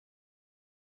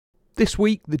This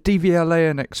week, the DVLA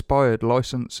and expired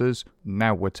licenses.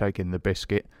 Now we're taking the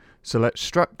biscuit. So let's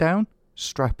strap down,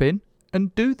 strap in,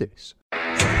 and do this.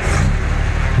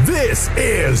 This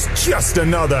is just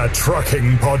another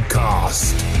trucking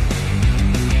podcast.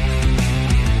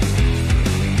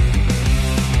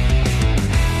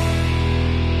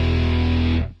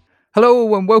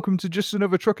 Hello and welcome to Just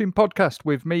Another Trucking Podcast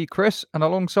with me, Chris, and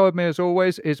alongside me as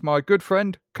always is my good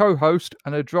friend, co-host,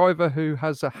 and a driver who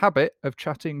has a habit of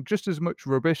chatting just as much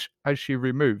rubbish as she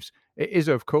removes. It is,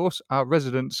 of course, our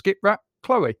resident skip rat,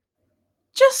 Chloe.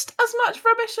 Just as much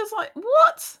rubbish as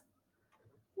what?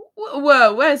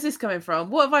 Whoa, where's this coming from?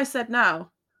 What have I said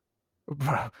now?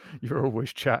 You're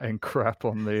always chatting crap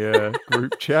on the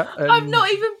group chat. And... I've not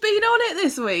even been on it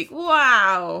this week.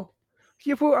 Wow.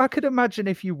 Yeah, well, I could imagine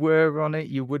if you were on it,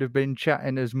 you would have been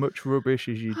chatting as much rubbish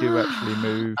as you do actually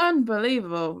move.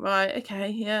 Unbelievable. Right, okay,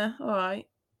 yeah, all right.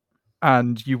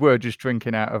 And you were just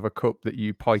drinking out of a cup that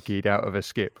you pikeyed out of a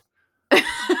skip.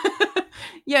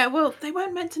 Yeah, well, they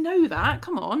weren't meant to know that.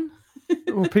 Come on.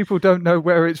 Well, people don't know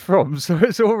where it's from, so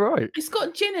it's all right. It's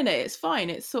got gin in it. It's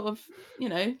fine. It's sort of,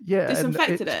 and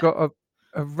disinfected it's got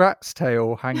a rat's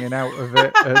tail hanging out of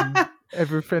it and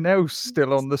everything else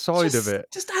still on the side of it.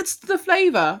 Just adds to the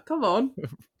flavour. Come on.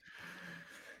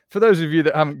 For those of you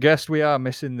that haven't guessed, we are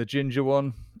missing the ginger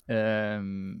one.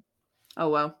 Oh,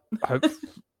 well.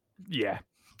 Yeah.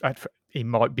 He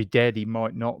might be dead. He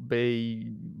might not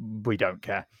be. We don't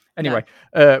care. Anyway,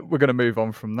 we're going to move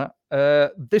on from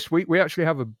that. This week, we actually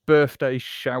have a birthday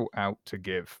shout out to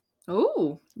give.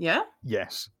 Oh, yeah?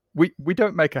 Yes. We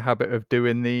don't make a habit of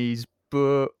doing these,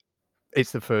 but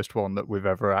it's the first one that we've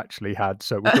ever actually had,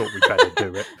 so we thought we'd better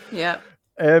do it. Yeah.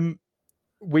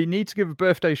 We need to give a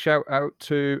birthday shout out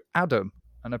to Adam,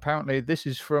 and apparently this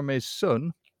is from his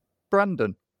son,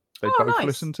 Brandon. They both nice.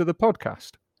 listen to the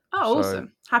podcast. Oh,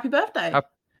 awesome. Happy birthday.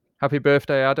 Happy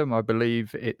birthday, Adam. I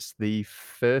believe it's the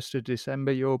 1st of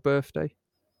December, your birthday.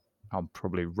 I'm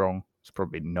probably wrong. It's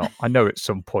probably not. I know it's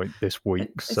some point this week.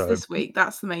 It's this week.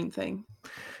 That's the main thing.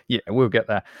 Yeah, we'll get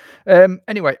there.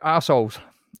 Anyway, arseholes.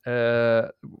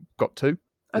 Got two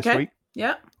this week.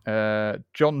 Yeah.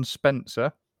 John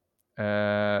Spencer.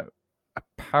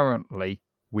 Apparently,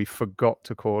 we forgot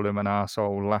to call him an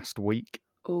arsehole last week.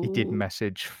 Ooh. He did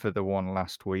message for the one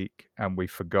last week, and we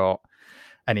forgot.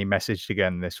 And he messaged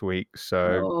again this week,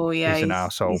 so he's an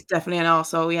arsehole. He's definitely an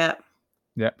arsehole, yeah.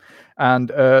 Yeah. And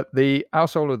the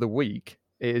arsehole of the week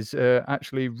is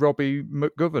actually Robbie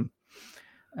McGovern.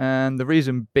 And the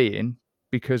reason being,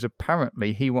 because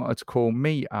apparently he wanted to call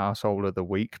me arsehole of the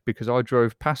week because I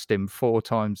drove past him 4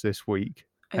 times this week.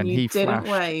 And he didn't flashed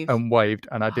wave. and waved,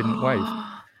 and I didn't wave.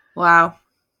 Wow.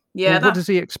 Yeah. Well, what does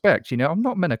he expect? I'm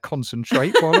not meant to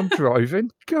concentrate while I'm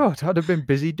driving. God, I'd have been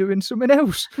busy doing something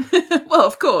else. Well,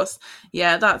 of course.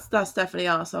 Yeah, that's definitely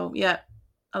arsehole. Yeah,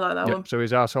 I like that one. So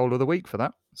he's arsehole of the week for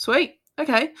that. Sweet.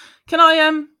 Okay. Can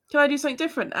I do something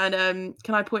different? And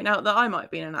can I point out that I might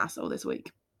have been an arsehole this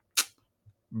week?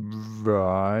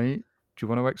 Right. Do you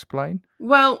want to explain?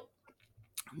 Well,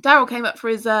 Daryl came up for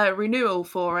his renewal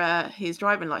for his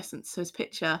driving license, so his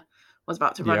picture was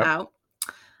about to run out.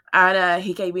 And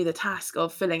he gave me the task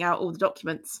of filling out all the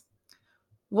documents.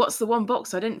 What's the one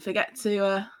box I didn't forget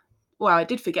to... I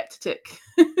did forget to tick.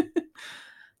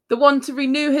 The one to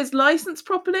renew his license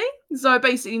properly. So I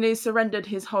basically surrendered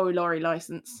his whole lorry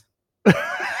license.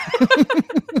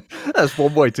 That's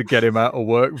one way to get him out of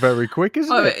work very quick,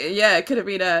 isn't it? Yeah, it could have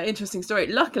been an interesting story.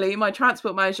 Luckily, my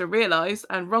transport manager realised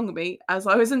and wronged me as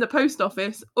I was in the post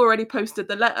office, already posted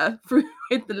the letter through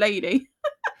with the lady.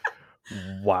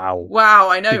 Wow,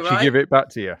 I know, Did right? she give it back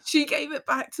to you? She gave it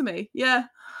back to me. Yeah.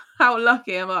 How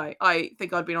lucky am I? I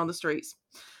think I'd been on the streets.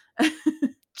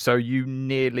 So you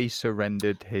nearly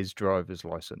surrendered his driver's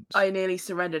license? I nearly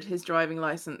surrendered his driving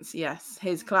license, yes.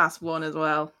 His class 1 as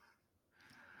well.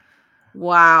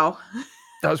 Wow.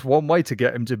 That's one way to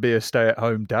get him to be a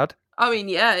stay-at-home dad. I mean,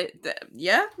 yeah.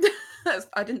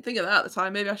 I didn't think of that at the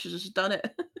time. Maybe I should have just done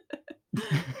it.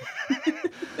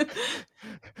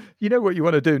 You know what you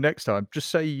want to do next time?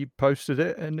 Just say you posted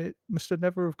it and it must have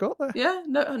never have got there. Yeah,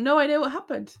 no idea what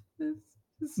happened.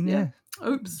 Yeah.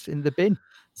 Oops. It's in the bin.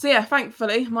 So yeah,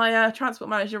 thankfully, my transport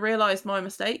manager realised my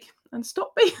mistake and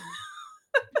stopped me.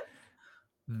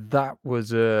 That was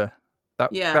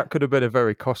that could have been a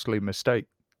very costly mistake.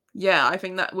 Yeah, I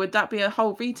think would be a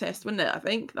whole retest, wouldn't it? I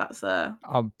think that's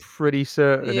I'm pretty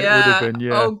certain it would have been,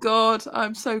 yeah. Oh God,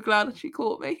 I'm so glad that she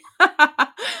caught me.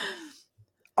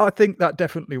 I think that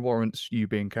definitely warrants you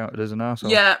being counted as an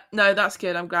arsehole. Yeah, no, that's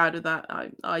good. I'm glad with that.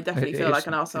 I definitely feel like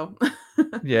an arsehole.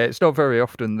 Yeah, it's not very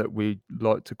often that we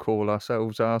like to call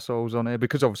ourselves arseholes on here,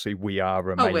 because obviously we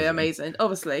are amazing. Oh, we're amazing,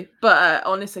 obviously. But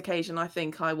on this occasion, I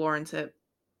think I warrant it.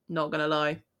 Not going to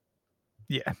lie.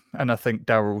 Yeah, and I think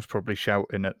Daryl's probably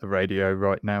shouting at the radio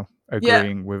right now,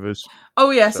 agreeing with us.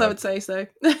 Oh, yes, I would say so.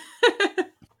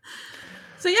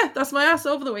 So, yeah, that's my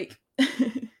arsehole for the week.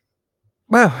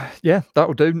 Well, yeah,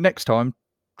 that'll do. Next time,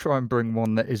 try and bring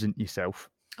one that isn't yourself.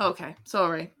 Okay,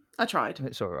 sorry. I tried.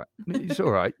 It's all right. It's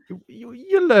all right.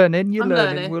 You're learning. You're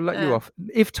learning. We'll let you off.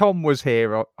 If Tom was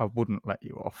here, I wouldn't let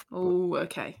you off. Oh,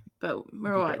 okay. But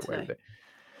we're all right today.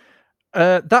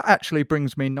 That actually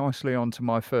brings me nicely on to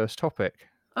my first topic.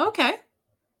 Okay.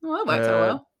 Well, that worked out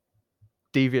well.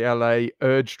 DVLA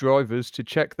urge drivers to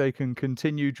check they can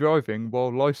continue driving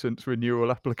while license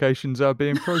renewal applications are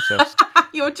being processed.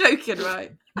 You're joking,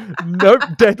 right? Nope,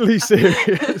 deadly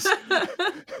serious.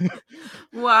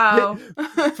 Wow.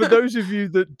 For those of you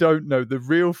that don't know, the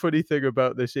real funny thing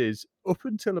about this is, up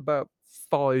until about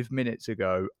 5 minutes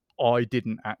ago, I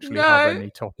didn't actually have any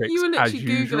topics. You were literally as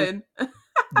usual. Googling.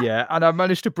 Yeah, and I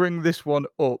managed to bring this one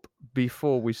up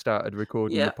before we started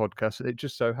recording the podcast. It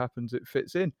just so happens it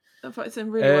fits in. It fits in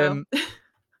really well.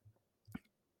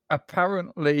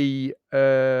 Apparently,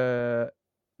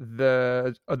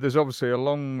 there's obviously a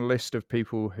long list of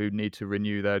people who need to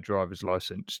renew their driver's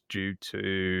license due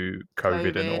to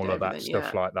COVID and all of that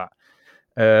stuff like that.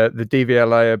 The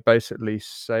DVLA are basically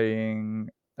saying,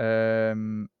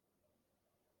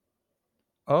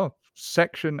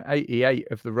 Section 88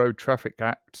 of the Road Traffic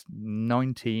Act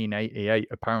 1988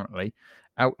 apparently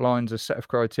outlines a set of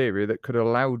criteria that could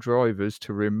allow drivers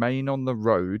to remain on the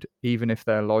road even if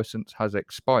their license has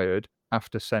expired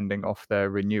after sending off their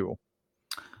renewal.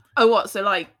 Oh, what? So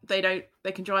like they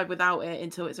can drive without it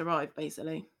until it's arrived,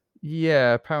 basically.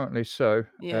 Yeah, apparently so.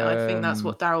 Yeah, I think that's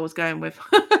what Daryl was going with.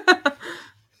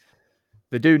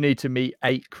 They do need to meet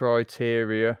 8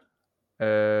 criteria.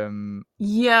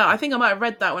 Yeah, I think I might have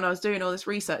read that when I was doing all this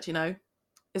research,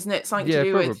 isn't it? Something to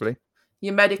do with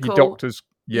your medical, your doctors.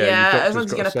 Yeah, your doctor's as long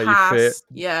as you're going to pass. You're fit.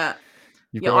 Yeah,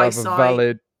 you've your got to eyesight. have a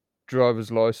valid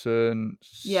driver's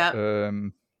license. Yeah.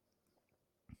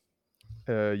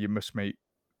 You must meet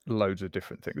loads of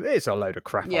different things. There's a load of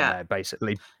crap on there,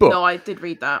 basically. But no, I did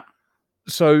read that.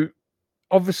 So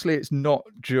obviously, it's not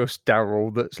just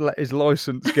Daryl that's let his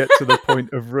license get to the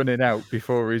point of running out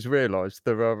before he's realised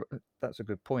there are. That's a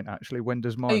good point, actually. When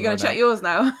does mine? Are you going to check yours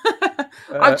now?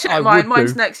 I've checked mine.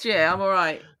 Mine's next year. I'm all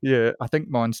right. Yeah, I think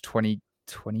mine's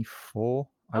 2024.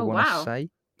 I want to say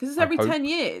because it's every 10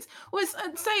 years. Well,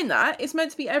 it's saying that it's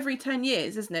meant to be every 10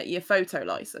 years, isn't it? Your photo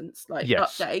license,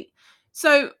 update.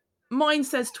 So mine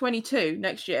says 22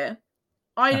 next year.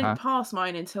 I didn't pass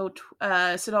mine until so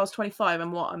I was 25,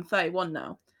 and I'm 31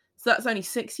 now. So that's only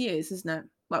 6 years, isn't it?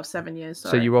 Well, 7 years.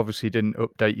 Sorry. So you obviously didn't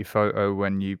update your photo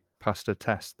when you passed a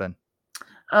test, then.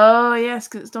 Oh yes,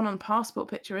 because it's done on the passport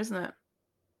picture, isn't it?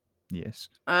 Yes.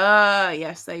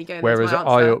 Yes. There you go. Whereas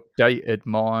I updated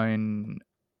mine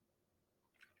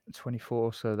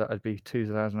 24, so that would be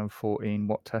 2014.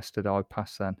 What test did I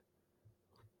pass then?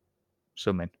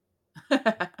 Something.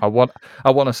 I want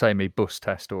to say me bus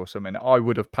test or something. I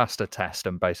would have passed a test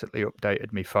and basically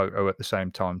updated my photo at the same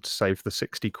time to save the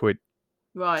 £60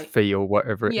 fee or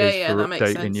whatever it is for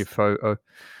updating your photo.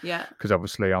 Yeah. Because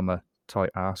obviously I'm a tight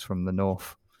ass from the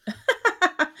north.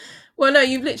 Well, no,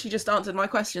 you've literally just answered my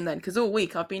question then, because all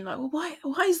week I've been like, well,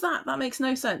 why is that? That makes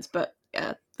no sense. But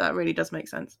yeah, that really does make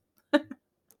sense.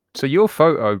 So your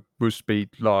photo must be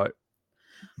like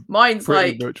mine's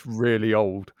pretty much really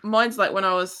old. Mine's like when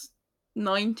I was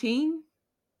 19,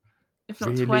 if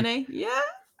not 20. Yeah,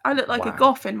 I look like a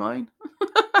goth in mine.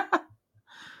 I'm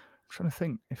trying to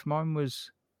think if mine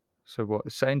was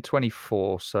it's saying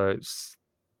 24, so it's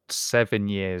 7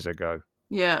 years ago.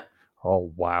 Yeah.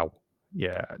 Oh wow.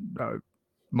 Yeah, no.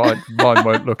 Mine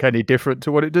won't look any different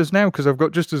to what it does now because I've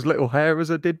got just as little hair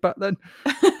as I did back then.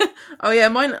 Oh yeah,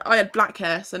 mine. I had black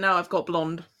hair, so now I've got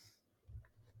blonde.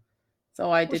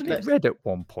 So I did. Wasn't it red at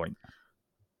one point?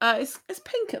 It's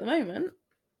pink at the moment.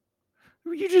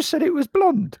 You just said it was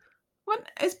blonde. Well,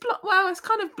 it's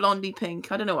kind of blondie pink.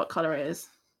 I don't know what colour it is.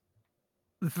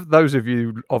 For those of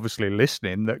you obviously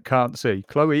listening that can't see,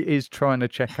 Chloe is trying to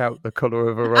check out the colour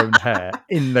of her own hair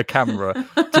in the camera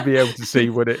to be able to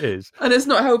see what it is. And it's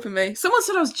not helping me. Someone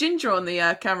said I was ginger on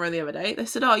the camera the other day. They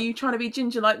said, "Oh, are you trying to be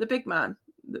ginger like the big man?"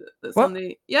 That's what? On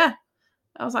the I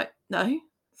was like, no,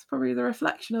 it's probably the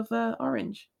reflection of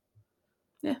orange.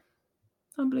 Yeah,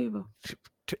 unbelievable.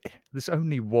 there's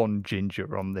only one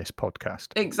ginger on this podcast.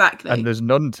 Exactly. And there's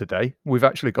none today. We've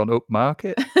actually gone up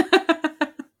market.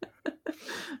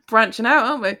 Branching out,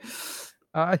 aren't we?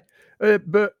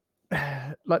 But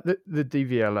like the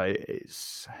DVLA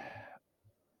is...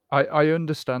 I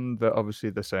understand that obviously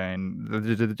they're saying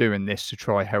they're doing this to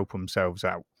try help themselves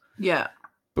out. Yeah.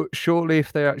 But surely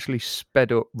if they actually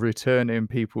sped up returning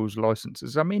people's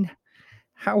licenses, I mean,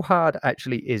 how hard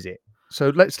actually is it? So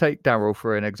let's take Daryl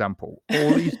for an example.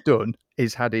 All he's done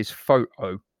is had his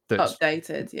photo that's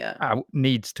updated, out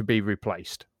needs to be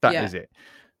replaced. That is it.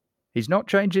 He's not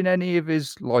changing any of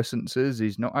his licenses.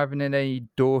 He's not having any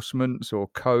endorsements or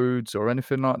codes or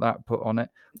anything like that put on it.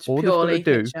 It's all they've got to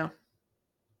do picture.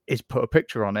 Is put a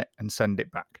picture on it and send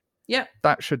it back. Yeah.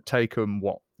 That should take them,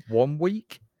 1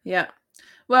 week? Yeah.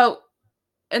 Well,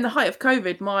 in the height of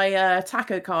COVID, my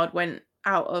taco card went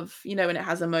out of, when it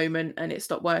has a moment and it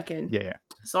stopped working. Yeah.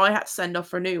 So I had to send off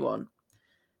for a new one.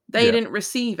 They didn't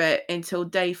receive it until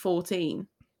day 14.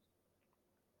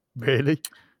 Really?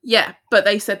 Yeah, but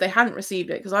they said they hadn't received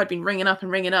it because I'd been ringing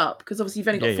up because obviously you've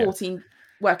only got 14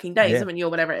 working days, haven't you, or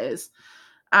whatever it is.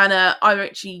 And I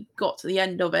actually got to the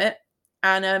end of it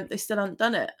and they still hadn't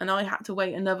done it. And I had to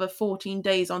wait another 14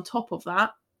 days on top of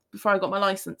that before I got my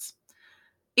license.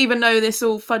 Even though this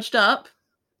all fudged up,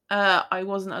 I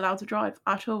wasn't allowed to drive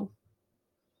at all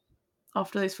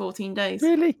after those 14 days.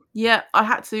 Really? Yeah, I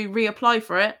had to reapply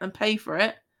for it and pay for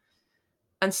it.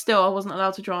 And still I wasn't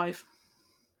allowed to drive.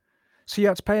 So you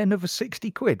had to pay another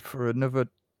 60 quid for another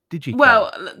DigiCard?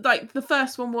 Well, like the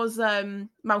first one was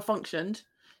malfunctioned.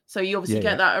 So you obviously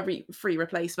get that free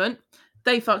replacement.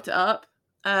 They fucked it up.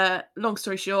 Long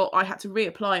story short, I had to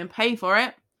reapply and pay for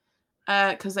it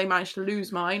because they managed to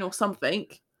lose mine or something.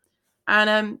 And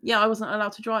I wasn't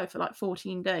allowed to drive for like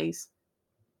 14 days.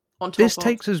 This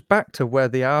takes us back to where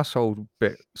the arsehole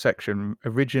bit section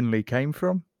originally came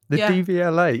from. The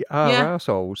DVLA are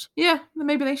arseholes. Yeah,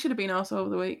 maybe they should have been arsehole of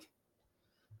the week.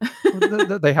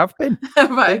 Well, they have been.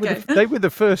 Right, they were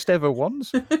the first ever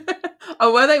ones.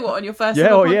 Oh, were they? What, on your first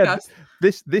ever podcast?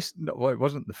 It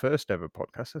wasn't the first ever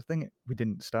podcast. I think we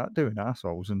didn't start doing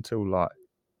arseholes until like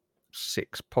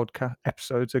 6 podcast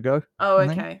episodes ago. Oh,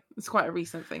 okay. It's quite a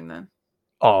recent thing then.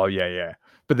 Oh, yeah.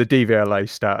 But the DVLA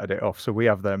started it off, so we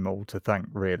have them all to thank,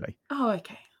 really. Oh,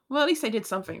 okay. Well, at least they did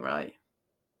something right.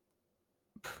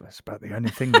 That's about the only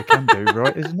thing they can do,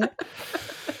 right, isn't it?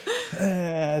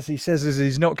 As he says, as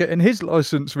he's not getting his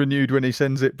license renewed when he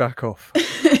sends it back off.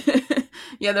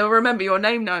 Yeah, they'll remember your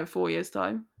name now in 4 years'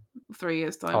 time, 3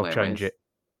 years' time. I'll change it.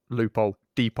 Loophole,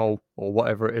 Deephole, or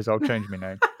whatever it is. I'll change my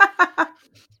name.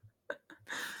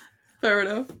 Fair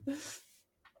enough.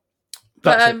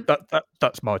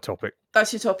 That's my topic.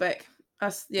 That's your topic.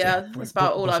 That's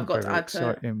about all I've got to add to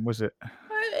it. Was it?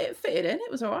 It fitted in.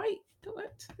 It was all right.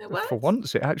 It worked. For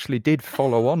once, it actually did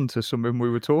follow on to something we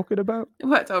were talking about. It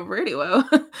worked out really well.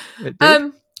 It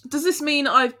did. Does this mean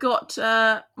I've got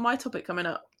my topic coming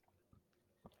up?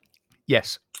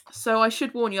 Yes. So I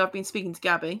should warn you, I've been speaking to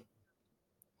Gabby.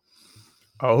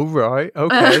 Oh, right.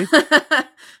 Okay.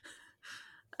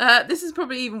 This is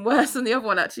probably even worse than the other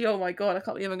one, actually. Oh my God, I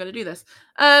can't believe I'm going to do this.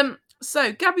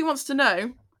 So Gabby wants to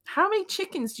know, how many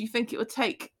chickens do you think it would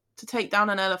take to take down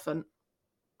an elephant?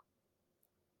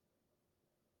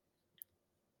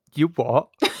 You what?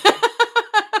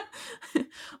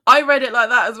 I read it like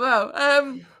that as well.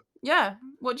 Yeah.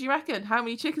 What do you reckon? How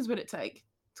many chickens would it take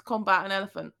to combat an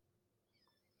elephant?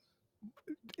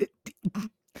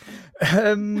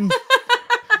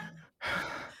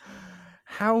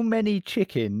 How many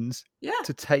chickens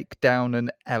to take down an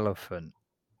elephant?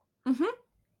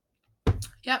 Mm-hmm.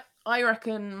 Yep. I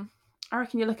reckon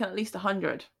you're looking at least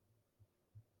 100.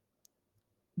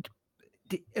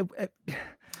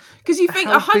 Because you think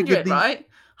 100, right?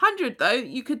 100 though,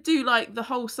 you could do like the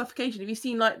whole suffocation. Have you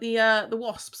seen like the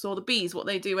wasps or the bees? What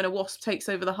they do when a wasp takes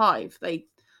over the hive? They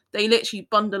literally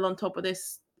bundle on top of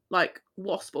this like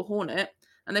wasp or hornet,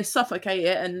 and they suffocate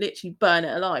it and literally burn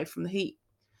it alive from the heat.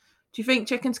 Do you think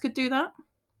chickens could do that?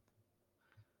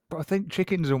 But I think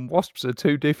chickens and wasps are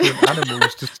 2 different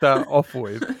animals to start off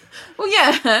with. Well,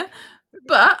 yeah,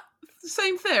 but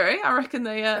same theory. I reckon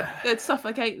they'd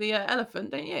suffocate the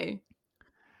elephant, don't you?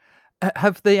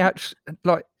 Have they actually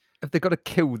have they got to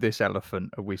kill this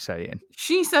elephant? Are we saying?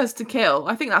 She says to kill.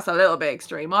 I think that's a little bit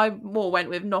extreme. I more went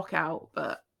with knockout,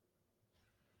 but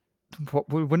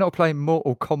we're not playing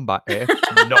Mortal Kombat here.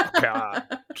 Knockout,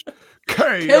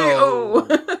 KO.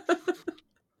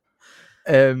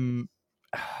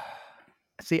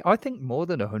 See, I think more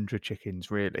than 100 chickens.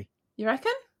 Really? You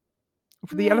reckon?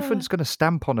 The elephant's going to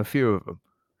stamp on a few of them.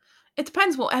 It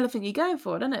depends what elephant you're going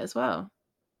for, doesn't it? As well.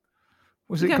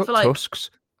 Was it got tusks?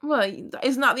 Well,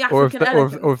 isn't that the Or have, African they,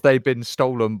 elephant? or have they been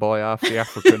stolen by half the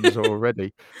Africans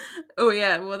already? Oh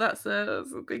yeah, well that's a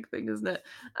big thing, isn't it?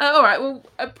 All right, well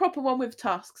a proper one with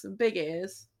tusks and big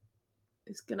ears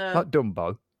is gonna Like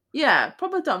Dumbo. yeah,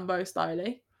 proper Dumbo style.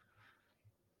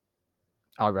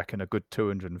 I reckon a good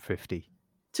 250.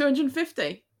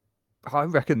 250. I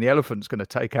reckon the elephant's going to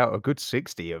take out a good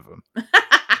 60 of them.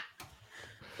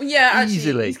 Well, yeah, actually,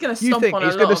 Easily. he's gonna You stomp think on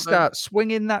he's a going lot to of them. start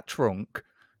swinging that trunk?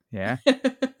 Yeah.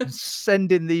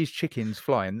 Sending these chickens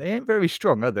flying. They ain't very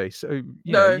strong, are they? So,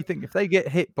 you know, you think if they get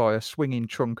hit by a swinging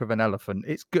trunk of an elephant,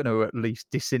 it's going to at least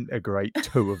disintegrate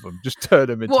 2 of them. Just turn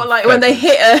them into What, like feathers. when they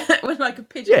hit when like a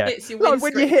pigeon Yeah, hits your like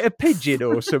when you windscreen? hit a pigeon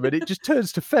or something, it just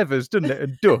turns to feathers, doesn't it,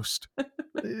 and dust.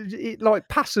 It like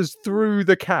passes through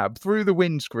the cab, through the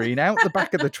windscreen, out the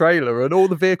back of the trailer, and all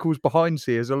the vehicles behind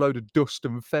see is a load of dust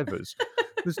and feathers.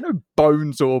 There's no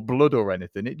bones or blood or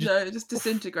anything. It just No, it just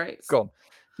disintegrates. gone.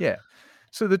 Yeah.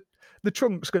 So the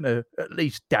trunk's going to at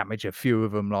least damage a few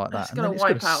of them like that, It's and gonna then it's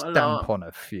going wipe to out a stamp lot. on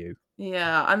a few.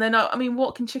 Yeah, and then I mean,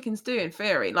 what can chickens do in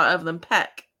theory, like other than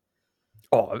peck?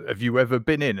 Oh, have you ever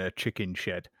been in a chicken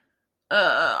shed?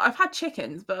 I've had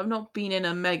chickens, but I've not been in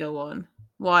a mega one.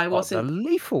 Why? What's they're it?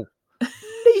 lethal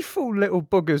little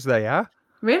buggers they are.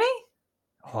 Really?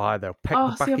 Oh, they'll peck Oh,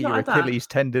 the see, back I've of not your had that. Achilles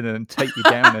tendon and take you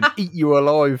down and eat you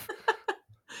alive.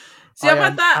 See, I've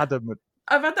had that. Adamant.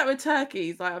 I've had that with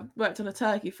turkeys. Like I've worked on a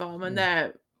turkey farm, and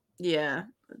I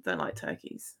don't like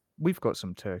turkeys. We've got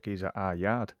some turkeys at our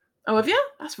yard. Oh, have you?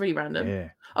 That's really random. Yeah.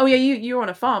 Oh yeah, you're on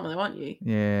a farm though, aren't you?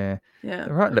 Yeah. Yeah.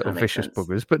 They're right that little makes vicious sense.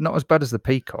 buggers, but not as bad as the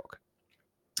peacock.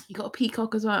 You got a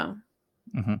peacock as well.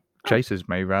 Mm-hmm. Chases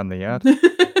me around the yard.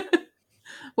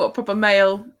 What, proper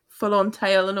male, full on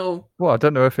tail and all? Well, I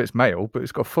don't know if it's male, but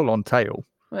it's got full on tail.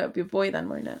 Well, it'll be a boy then,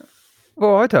 won't it?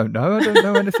 Well, I don't know. I don't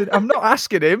know anything. I'm not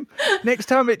asking him. Next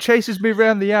time it chases me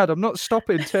around the yard, I'm not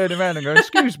stopping, turning around and going,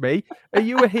 "Excuse me, are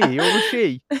you a he or a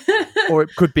she?" Or it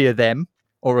could be a them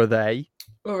or a they.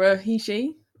 Or a he,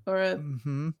 she, or a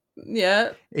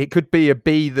yeah. It could be a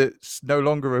bee that's no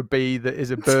longer a bee, that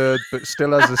is a bird but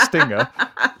still has a stinger.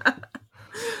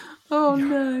 Oh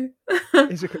no.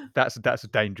 That's a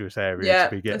dangerous area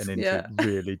to be getting into. Yeah.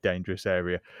 Really dangerous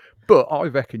area. But I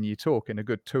reckon you're talking a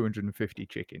good 250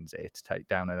 chickens here to take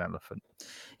down an elephant.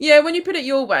 Yeah, when you put it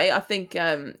your way, I think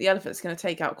the elephant's going to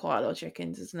take out quite a lot of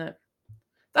chickens, isn't it?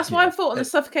 That's why I thought on the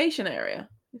suffocation area.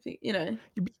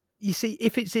 You see,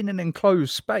 if it's in an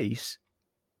enclosed space,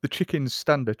 the chickens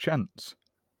stand a chance,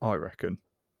 I reckon.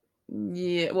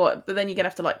 Yeah, what? But then you're going to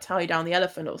have to like tie down the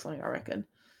elephant or something, I reckon.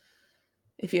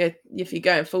 If you're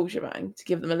going full shebang to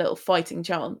give them a little fighting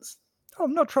chance.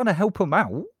 I'm not trying to help them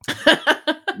out.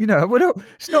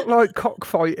 It's not like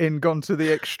cockfighting gone to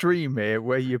the extreme here,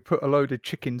 where you put a load of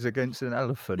chickens against an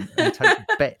elephant and take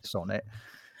bets on it.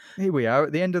 Here we are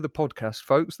at the end of the podcast,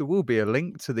 folks. There will be a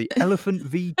link to the elephant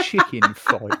v chicken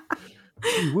fight.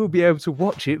 You will be able to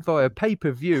watch it via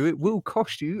pay-per-view. It will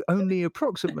cost you only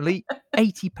approximately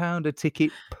 £80 a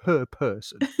ticket per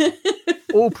person.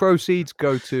 All proceeds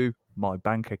go to my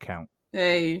bank account.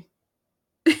 Hey.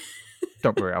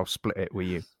 Don't worry, I'll split it with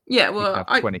you. Yeah, well,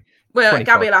 Gabby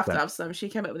Gabby will have to have some. She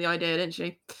came up with the idea, didn't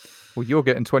she? Well, you're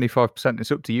getting 25%.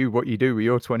 It's up to you what you do with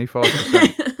your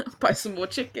 25%. Buy some more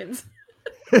chickens.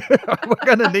 We're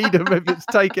going to need them if it's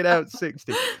taken out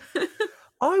 60.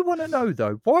 I want to know,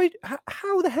 though,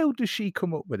 how the hell does she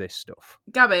come up with this stuff?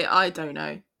 Gabby, I don't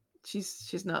know.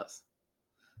 She's nuts.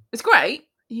 It's great.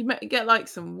 You get like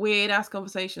some weird ass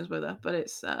conversations with her, but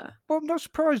it's Well, I'm not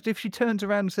surprised if she turns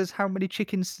around and says how many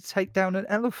chickens to take down an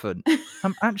elephant.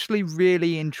 I'm actually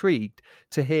really intrigued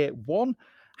to hear, one,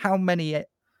 how many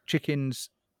chickens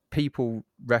people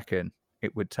reckon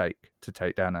it would take to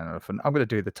take down an elephant. I'm going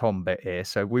to do the Tom bit here,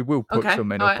 so we will put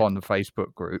something up on the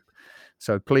Facebook group.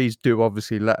 So please do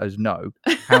obviously let us know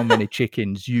how many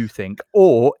chickens you think,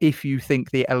 or if you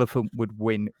think the elephant would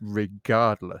win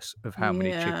regardless of how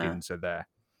many chickens are there.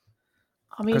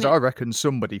 Because I reckon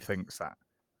somebody thinks that.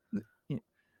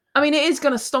 I mean, it is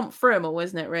going to stomp through them all,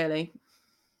 isn't it, really?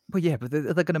 Well, yeah, but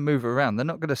they're going to move around. They're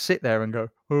not going to sit there and go,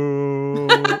 oh.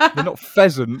 They're not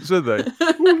pheasants, are they?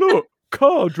 Oh, look,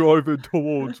 car driving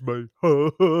towards me.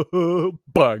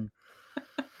 Bang.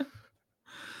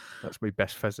 That's my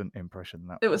best pheasant impression.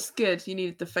 It was good. You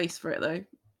needed the face for it, though.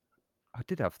 I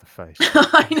did have the face.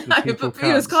 I know, but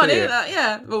viewers can't hear that.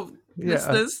 Yeah, well,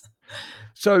 listeners.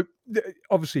 So,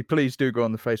 obviously, please do go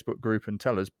on the Facebook group and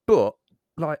tell us. But,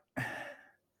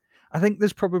 I think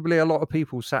there's probably a lot of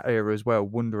people sat here as well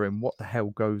wondering what the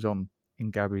hell goes on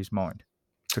in Gabby's mind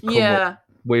to come up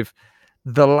with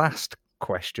the last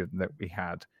question that we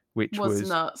had, which was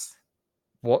nuts.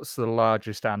 what's the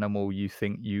largest animal you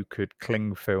think you could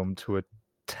cling film to a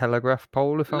telegraph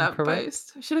pole, if I'm correct?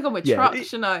 Lamppost. I should have gone with Yeah, truck,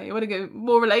 shouldn't I? It would have been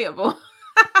more relatable.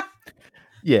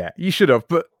 Yeah, you should have,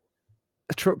 but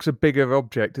a truck's a bigger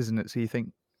object, isn't it? So you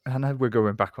think, I know we're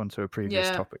going back onto a previous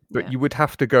Yeah, topic, but yeah. you would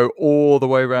have to go all the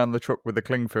way around the truck with the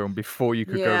cling film before you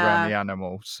could go around the Yeah.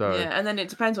 animal. So Yeah, and then it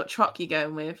depends what truck you're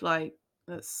going with. Like,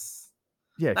 that's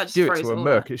yeah, that if just you do it throws to it a all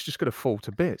Merc, there. it's just going to fall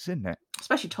to bits, isn't it?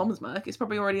 Especially Tom's Merc. It's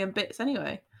probably already in bits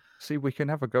anyway. See, we can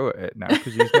have a go at it now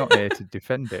because he's not here to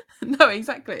defend it. No,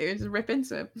 exactly. It just rip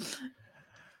into him.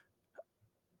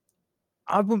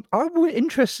 I'm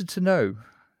interested to know,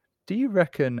 do you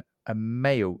reckon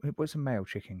what's a male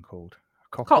chicken called?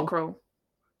 A cockerel? Cockerel.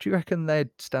 Do you reckon they'd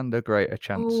stand a greater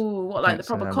chance? Ooh, what, like the against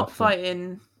an proper elephant?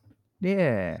 cockfighting?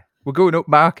 Yeah. We're going up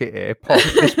market here. Pop,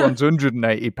 this one's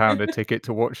 £180 a ticket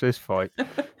to watch this fight.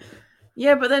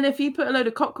 Yeah, but then if you put a load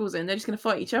of cockerels in, they're just going to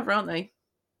fight each other, aren't they?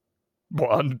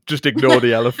 What? And just ignore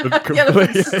the elephant The completely.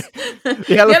 elephants-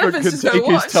 The elephant elephants can just go take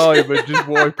his watch. time and just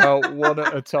wipe out one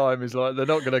at a time. It's like, they're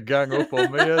not going to gang up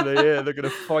on me, are they? Yeah, they're going to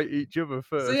fight each other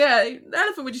first. So yeah, the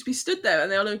elephant would just be stood there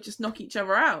and they'll just knock each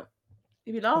other out.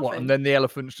 You'd be laughing. What? And then the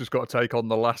elephant's just got to take on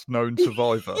the last known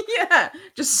survivor. Yeah,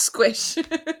 just squish.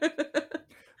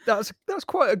 That's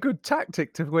quite a good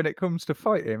tactic when it comes to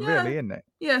fighting, Yeah. really, isn't it?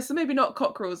 Yeah, so maybe not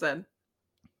cockerels then.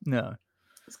 No.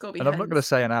 It's got to be And I'm not going to hens.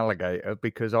 say an alligator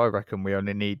because I reckon we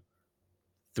only need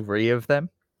 3 of them.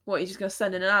 What, you're just going to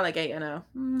send in an alligator now?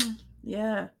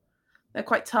 Yeah. They're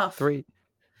quite tough. Three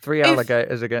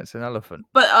alligators against an elephant.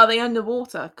 But are they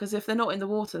underwater? Because if they're not in the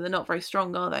water, they're not very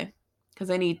strong, are they? Because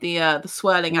they need the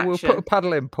swirling Well, we'll action. put a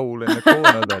paddling pool in the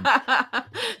corner then.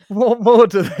 What more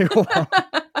do they want?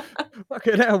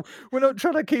 Fucking hell. We're not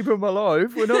trying to keep them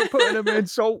alive. We're not putting them in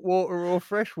salt water or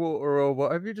fresh water or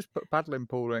whatever. You just put a paddling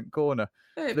pool in the corner.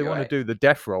 If they want to do the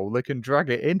death roll, they can drag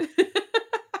it in.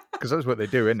 Because that's what they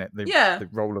do, isn't it? They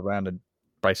roll around and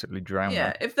basically drown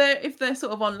them. If they're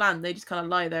sort of on land, they just kind of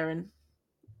lie there and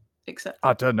accept it.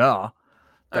 I don't know.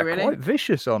 They're really? quite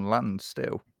vicious on land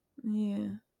still. Yeah.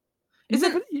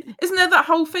 Isn't there that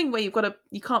whole thing where you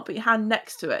can't put your hand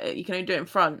next to it? You can only do it in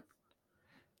front.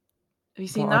 Have you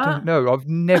seen that? I don't know. I've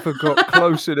never got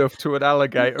close enough to an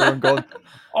alligator and gone,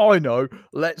 I know,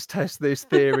 let's test this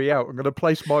theory out. I'm going to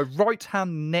place my right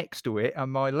hand next to it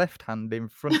and my left hand in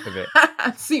front of it.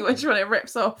 See which one it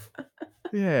rips off.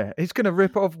 Yeah, it's going to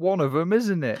rip off one of them,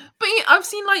 isn't it? But I've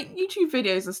seen like YouTube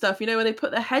videos and stuff, where they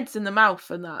put their heads in the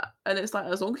mouth and that. And it's like,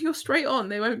 as long as you're straight on,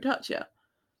 they won't touch you.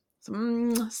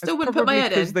 So, still wouldn't put my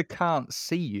head in. Because they can't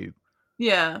see you.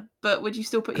 Yeah, but would you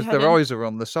still put your head in? Because their eyes are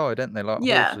on the side, aren't they? Like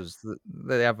horses.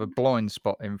 They have a blind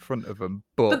spot in front of them.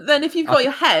 But then if you've got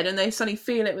your head and they suddenly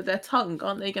feel it with their tongue,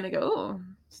 aren't they going to go, oh,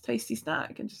 it's a tasty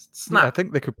snack, and just snap? Yeah, I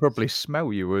think they could probably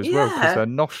smell you as well because their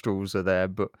nostrils are there.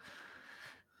 But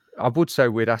I would say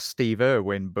we'd ask Steve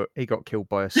Irwin, but he got killed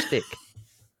by a stick.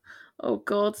 Oh,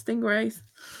 God, stingrays.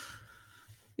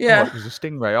 Yeah. Oh, it was a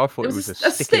stingray. I thought it was a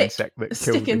stick insect that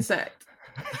killed him. Stick insect.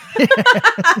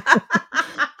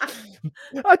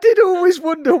 I did always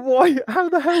wonder how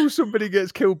the hell somebody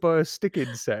gets killed by a stick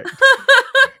insect.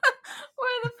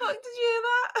 Where the fuck did you hear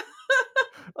that?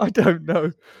 I don't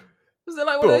know. Was it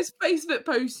like one of those Facebook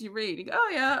posts you read? You go, oh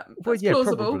yeah, that's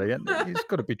plausible. Probably. And it's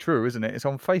got to be true, isn't it? It's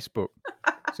on Facebook.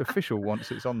 It's official once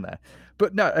it's on there.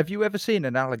 But no, have you ever seen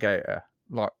an alligator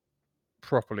like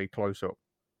properly close up?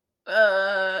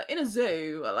 In a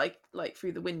zoo, like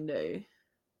through the window.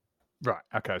 Right.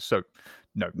 Okay. So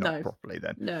not properly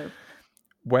then. No.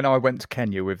 When I went to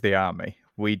Kenya with the army,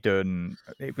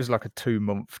 it was like a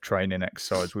 2-month training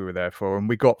exercise we were there for, and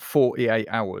we got 48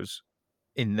 hours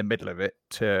in the middle of it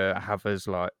to have us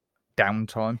like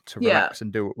downtime to relax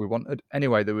and do what we wanted.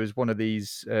 Anyway, there was one of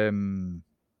these,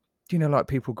 like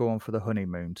people go on for the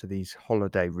honeymoon to these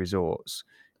holiday resorts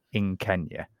in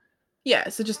Kenya. Yeah,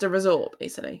 so just a resort,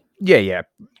 basically. Yeah.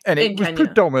 And it was Kenya.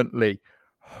 Predominantly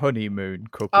honeymoon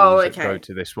couples that go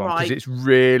to this one because it's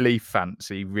really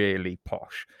fancy, really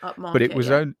posh. Upmarket, but it was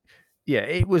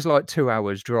it was like 2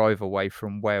 hours drive away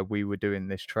from where we were doing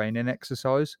this training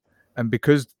exercise. And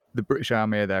because the British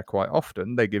Army are there quite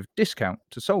often, they give discount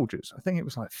to soldiers. I think it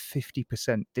was like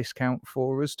 50% discount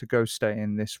for us to go stay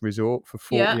in this resort for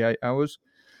 48 hours.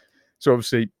 So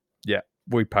obviously,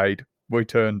 we paid, we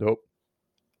turned up,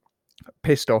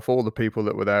 pissed off all the people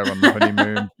that were there on the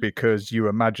honeymoon because you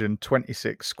imagine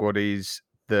 26 squaddies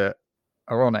that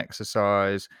are on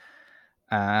exercise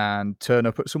and turn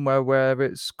up at somewhere where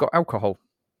it's got alcohol.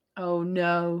 Oh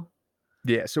no.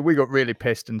 Yeah, so we got really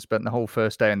pissed and spent the whole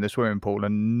first day in the swimming pool,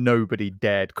 and nobody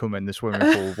dared come in the swimming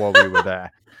pool while we were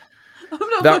there. I'm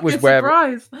not That fucking was where-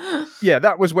 surprised. Yeah,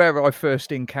 that was where I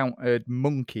first encountered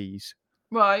monkeys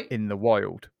Right. in the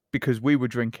wild, because we were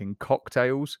drinking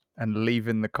cocktails and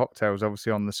leaving the cocktails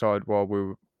obviously on the side while we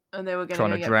were And they were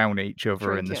trying to drown each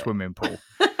other in drink the it. swimming pool.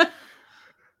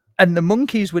 And the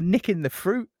monkeys were nicking the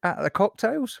fruit out of the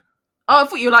cocktails. Oh, I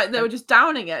thought you were like they were just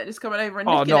downing it, just coming over and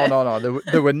nicking it. No.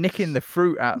 They were nicking the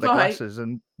fruit out of the Right. glasses,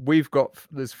 and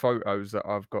there's photos that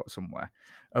I've got somewhere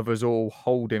of us all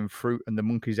holding fruit and the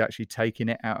monkeys actually taking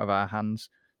it out of our hands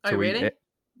to Oh, really? eat it.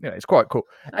 Yeah, it's quite cool.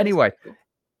 That is Anyway, quite cool.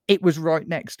 it was right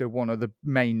next to one of the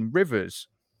main rivers,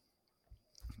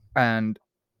 and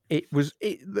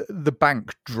the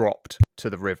bank dropped to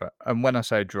the river. And when I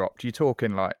say dropped, you're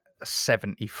talking like a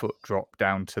 70-foot drop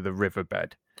down to the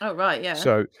riverbed. Oh, right, yeah.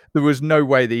 So there was no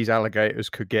way these alligators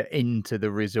could get into the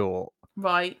resort.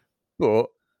 Right. But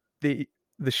the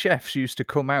chefs used to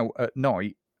come out at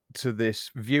night to this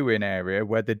viewing area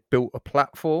where they'd built a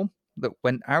platform that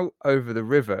went out over the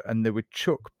river, and they would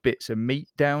chuck bits of meat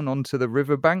down onto the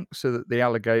riverbank so that the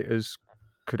alligators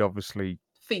could obviously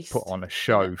Feast. put on a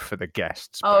show for the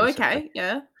guests. Oh, basically. okay,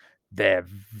 yeah. They're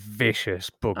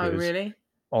vicious buggers. Oh, really?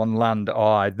 On land,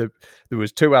 there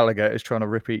was 2 alligators trying to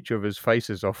rip each other's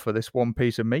faces off for this one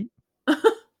piece of meat.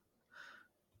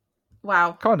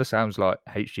 Wow. Kind of sounds like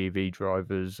HGV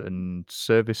drivers and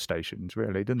service stations,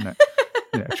 really, doesn't it?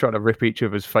 Trying to rip each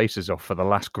other's faces off for the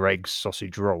last Greg's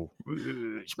sausage roll.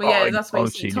 Well, yeah, that's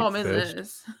basically Tom, isn't it?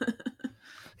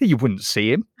 You wouldn't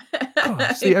see him. God,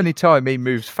 it's the only time he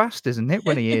moves fast, isn't it?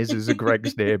 When he hears there's a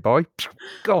Greg's nearby.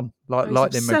 Gone. Like He's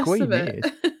Lightning obsessed McQueen, with he it.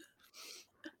 is.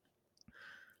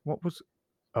 What was...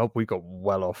 Oh, we got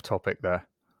well off topic there.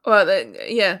 Well,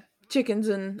 yeah, chickens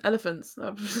and elephants.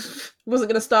 Wasn't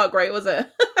going to start great, was it?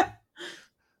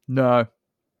 No.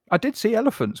 I did see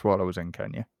elephants while I was in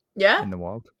Kenya. Yeah? In the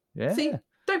wild. Yeah. See,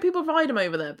 don't people ride them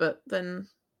over there? But then...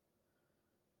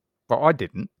 But I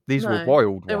didn't. These were No.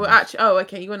 wild They ones. were actually... Oh,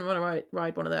 okay, you wouldn't want to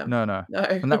ride one of them. No. No.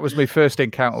 And that was my first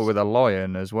encounter with a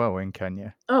lion as well in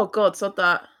Kenya. Oh, God, sod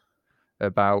that.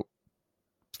 About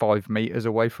 5 meters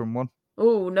away from one.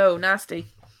 Oh, no, nasty.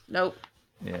 Nope.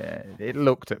 Yeah, it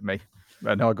looked at me,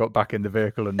 and I got back in the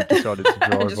vehicle and decided to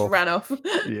drive Just off. ran off.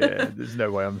 Yeah, there's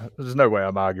no way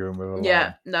I'm arguing with a lion.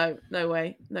 Yeah, no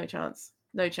way, no chance.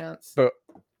 But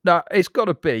no, it's got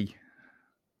to be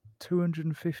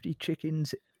 250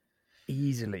 chickens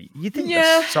easily. You think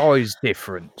the size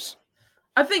difference?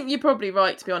 I think you're probably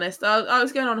right, to be honest. I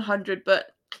was going on 100,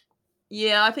 but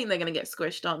yeah, I think they're going to get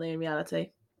squished, aren't they, in reality?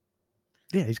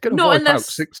 Yeah, he's going to wipe out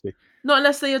 60. Not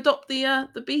unless they adopt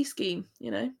the bee scheme,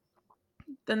 then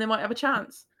they might have a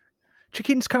chance.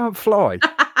 Chickens can't fly.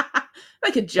 They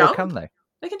can jump. Or can they?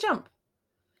 They can jump.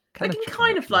 Can they can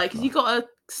kind of fly because you've got to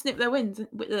snip their wings,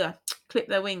 clip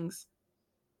their wings.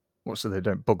 What, so they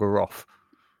don't bugger off?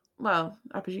 Well,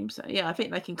 I presume so. Yeah, I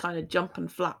think they can kind of jump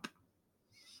and flap.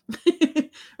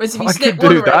 Whereas if you I snip could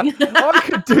do one that. ring... I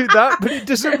could do that, but it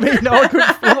doesn't mean I could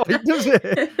fly, does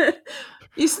it?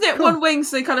 You snip one wing,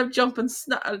 so they kind of jump and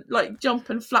jump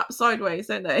and flap sideways,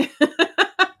 don't they?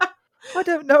 I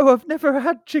don't know. I've never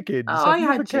had chickens. Oh, I've I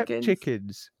never had kept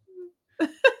chickens.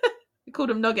 We called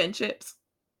them nugget and chips.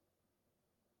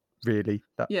 Really?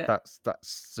 Yeah.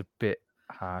 That's a bit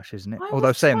harsh, isn't it? I Although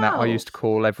was saying that, I 12. used to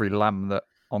call every lamb that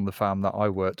on the farm that I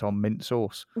worked on mint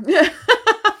sauce. Yeah.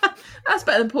 That's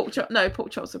better than pork chop. No,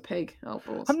 pork chop's a pig. Oh,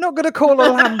 balls. I'm not going to call a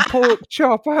lamb pork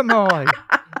chop, am I?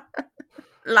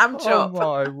 Lamb chop. Oh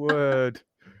my word.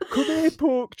 Come here,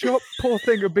 pork chop. Poor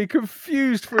thing would be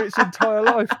confused for its entire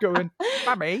life going,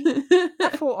 Mummy, I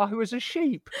thought I was a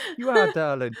sheep. You are,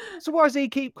 darling. So why does he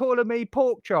keep calling me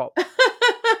pork chop?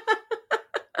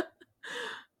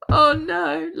 Oh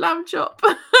no, lamb chop.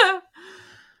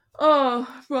 Oh,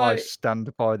 right. I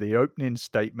stand by the opening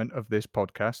statement of this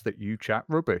podcast that you chat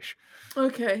rubbish.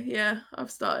 Okay, yeah, I've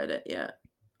started it, yeah.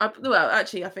 Well,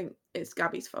 actually, I think it's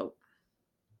Gabby's fault.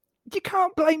 You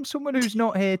can't blame someone who's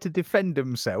not here to defend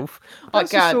himself. I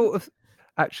That's can. the sort of...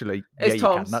 Actually, It's yeah, you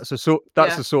can. Tom's. That's the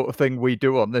Yeah. sort of thing we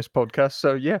do on this podcast.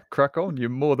 So yeah, crack on. You're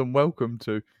more than welcome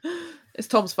to. It's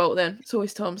Tom's fault then. It's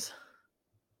always Tom's.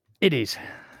 It is.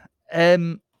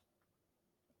 I'm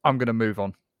going to move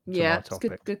on. Yeah, my it's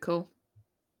topic. good call.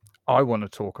 I want to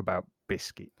talk about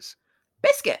biscuits.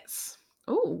 Biscuits.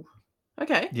 Oh,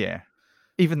 okay. Yeah.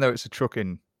 Even though it's a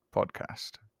trucking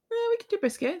podcast. Yeah, we could do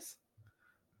biscuits.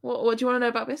 What do you want to know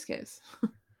about biscuits?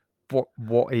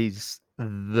 What is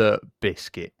the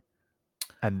biscuit?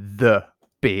 And the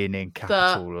being in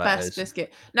capital The letters. best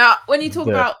biscuit. Now, when you talk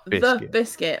The about the biscuit.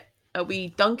 biscuit, are we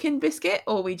Dunkin' biscuit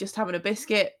or are we just having a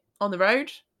biscuit on the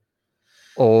road?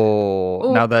 Or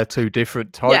Ooh. now they're two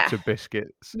different types Yeah. of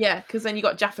biscuits. Yeah, because then you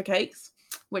got Jaffa cakes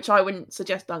which I wouldn't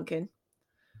suggest dunking.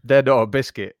 They're not a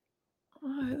biscuit.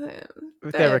 Oh,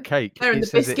 They're a cake. They're in It the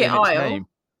says it biscuit in its aisle. name.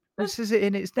 It says it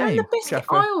in its They're in name. the biscuit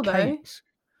Jaffa aisle, though. Cakes.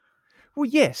 Well,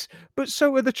 yes, but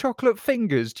so are the chocolate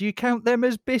fingers. Do you count them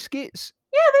as biscuits?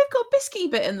 Yeah, they've got a biscuity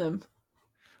bit in them.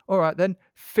 All right, then.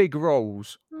 Fig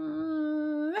rolls.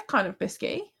 They're kind of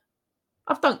biscuity.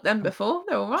 I've dunked them before.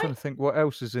 They're all I'm trying right. to think what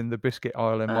else is in the biscuit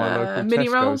aisle in my local Mini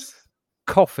Tesco's. rolls.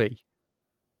 Coffee.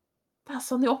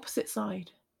 That's on the opposite side.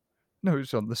 No,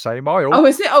 it's on the same aisle. Oh,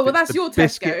 is it? Oh, well, It's that's the your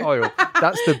biscuit Tesco. aisle.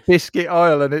 That's the biscuit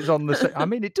aisle, and it's on the same. I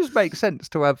mean, it does make sense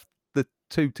to have the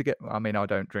two together. I mean, I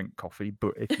don't drink coffee,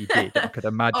 but if you did, I could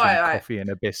imagine right. coffee and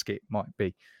a biscuit might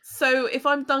be. So if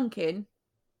I'm dunking,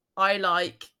 I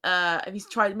like. Have you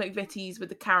tried McVitie's with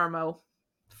the caramel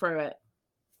through it?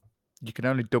 You can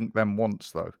only dunk them once,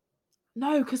 though.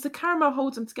 No, because the caramel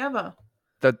holds them together.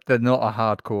 They're not a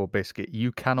hardcore biscuit.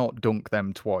 You cannot dunk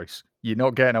them twice. You're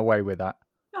not getting away with that.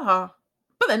 Ah,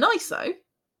 but they're nice though.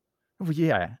 Well,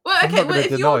 yeah. Well, I'm okay. not Well, gonna if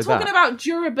deny you're talking that. about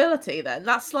durability, then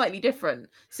that's slightly different.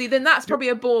 See, then that's probably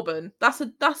a bourbon. That's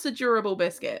a durable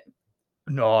biscuit.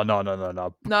 No.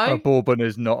 No? A bourbon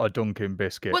is not a dunking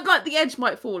biscuit. Well, like the edge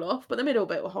might fall off, but the middle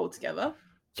bit will hold together.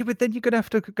 Yeah, but then you're going to have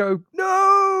to go,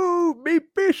 no, me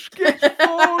biscuit's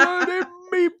fallen in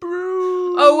me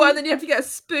brew. Oh, and then you have to get a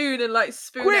spoon and like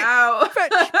spoon Quick, it out.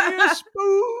 fetch me a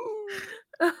spoon.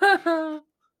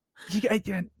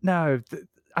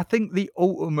 I think the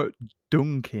ultimate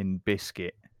dunking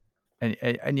biscuit,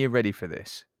 and you're ready for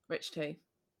this? Rich tea.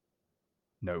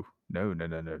 No. But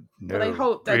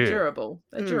they're durable.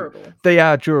 They're durable. They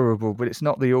are durable, but it's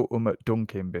not the ultimate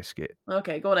dunking biscuit.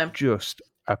 Okay, go on then. Just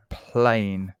a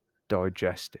plain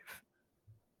digestive.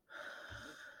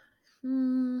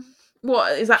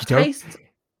 What is that taste?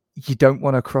 You don't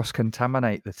want to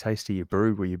cross-contaminate the taste of your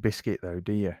brew with your biscuit, though,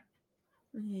 do you?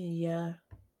 Yeah.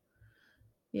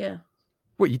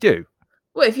 What you do?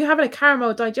 Well, if you're having a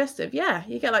caramel digestive, yeah,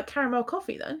 you get like caramel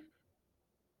coffee then.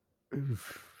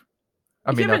 Oof.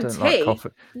 I mean, I don't like coffee.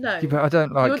 No, yeah, but I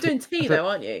don't like. You're doing tea though,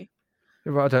 aren't you?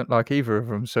 Yeah, but I don't like either of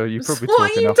them. So you're probably what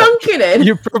talking. What are you dunking in?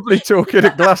 You're probably talking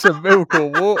a glass of milk or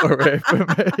water here for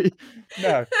me.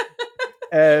 No,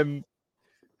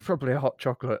 probably a hot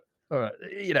chocolate. All right,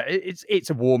 it's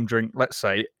a warm drink. Let's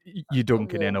say you're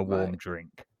dunking in a warm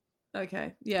drink.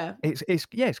 Okay, yeah.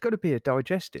 It's got to be a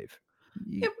digestive.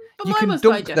 But you mine can was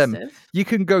dunk digestive. them. You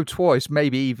can go twice,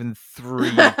 maybe even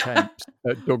 3 attempts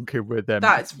at dunking with them.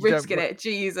 That's risking it,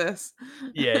 Jesus.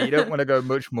 Yeah, you don't want to go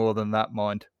much more than that,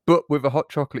 mind. But with a hot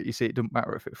chocolate, you see, it doesn't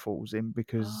matter if it falls in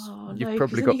because you've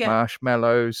probably got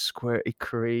marshmallows, squirty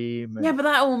cream. Yeah, but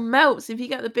that all melts. If you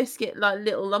get the biscuit, like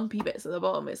little lumpy bits at the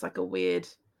bottom, it's like a weird.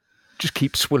 Just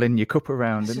keep swilling your cup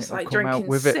around, It's and just it'll like come out drinking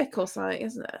with sick or something,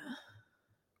 isn't it?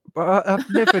 But I've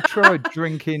never tried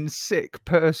drinking sick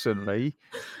personally.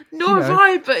 Nor have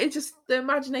I, but it's just the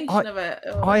imagination of it.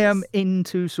 I am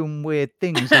into some weird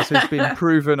things, as has been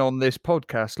proven on this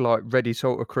podcast, like ready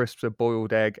salted crisps, a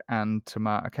boiled egg, and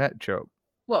tomato ketchup.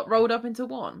 What, rolled up into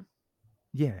one?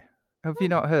 Yeah. Have you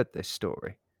not heard this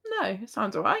story? No, it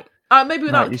sounds all right. Maybe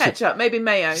without ketchup, maybe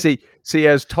mayo. See,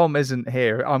 as Tom isn't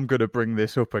here, I'm going to bring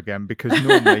this up again because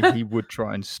normally he would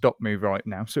try and stop me right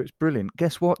now. So it's brilliant.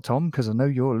 Guess what, Tom? Because I know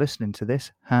you're listening to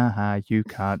this. You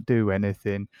can't do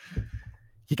anything.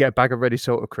 You get a bag of ready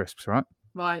salted crisps, right?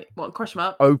 Right. What? Crush them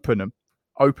up. Open them,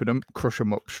 crush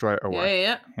them up straight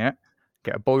away. Yeah.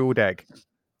 Get a boiled egg.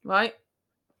 Right.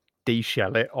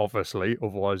 De-shell it, obviously.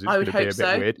 Otherwise, it's going to be a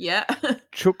bit weird. Yeah.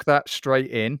 Chuck that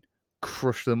straight in.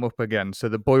 Crush them up again. So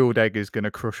the boiled egg is going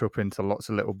to crush up into lots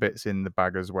of little bits in the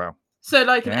bag as well. So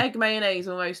like an egg mayonnaise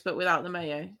almost, but without the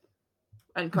mayo.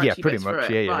 And crunchy pretty bits much.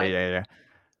 For it. Yeah.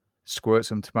 Squirt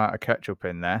some tomato ketchup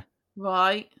in there.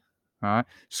 Right. All right.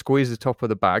 Squeeze the top of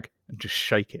the bag and just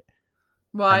shake it.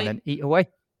 Right. And then eat away.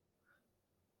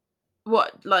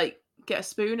 What, like get a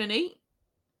spoon and eat?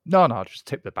 No, just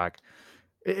tip the bag.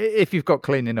 If you've got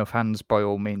clean enough hands, by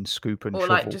all means, scoop and shovel. Or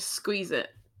like just squeeze it.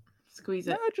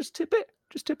 No, just tip it.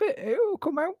 It'll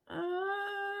come out.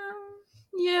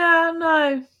 Yeah,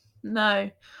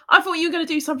 no. I thought you were going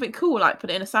to do something cool, like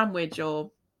put it in a sandwich or...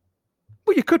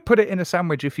 Well, you could put it in a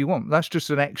sandwich if you want. That's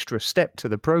just an extra step to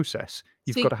the process.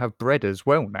 You've got to have bread as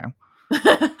well now.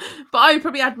 But I would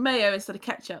probably add mayo instead of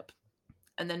ketchup.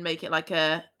 And then make it like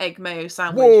a egg mayo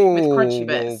sandwich with crunchy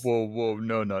bits. Whoa.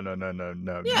 No.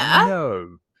 Yeah.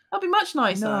 No. That'd be much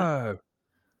nicer. No.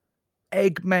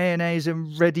 Egg mayonnaise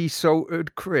and ready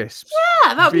salted crisps.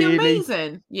 Yeah, that'd be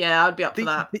amazing. Yeah, I'd be up for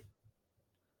that.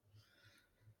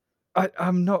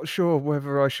 I'm not sure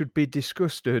whether I should be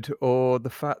disgusted or the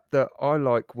fact that I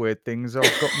like weird things. I've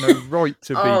got no right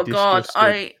to be Oh God,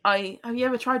 disgusted. I have you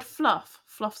ever tried fluff?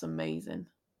 Fluff's amazing.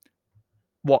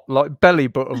 What, like belly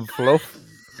button fluff?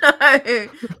 No,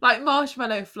 like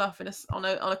marshmallow fluff on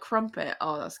a crumpet.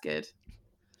 Oh, that's good.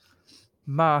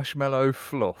 Marshmallow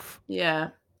fluff. Yeah,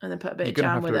 and then put a bit You're of gonna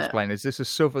jam have with to it. explain. Is this a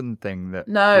southern thing that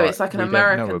No, it's like an we don't know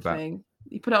American about? thing.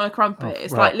 You put it on a crumpet. Oh,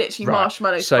 It's right, like literally right.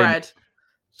 marshmallow spread.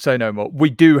 Say no more. We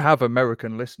do have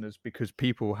American listeners because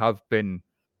people have been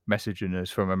messaging us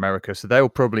from America, so they'll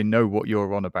probably know what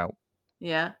you're on about.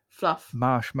 Yeah, fluff.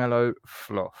 Marshmallow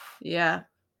fluff. Yeah.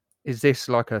 Is this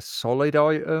like a solid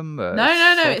item? No.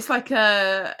 It's like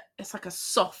a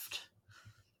soft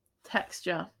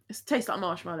texture. It tastes like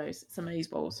marshmallows. It's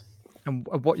amazeballs. And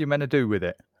what you're meant to do with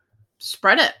it?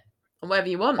 Spread it on whatever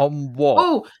you want. On what?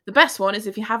 Oh, the best one is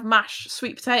if you have mashed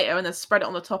sweet potato and then spread it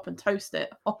on the top and toast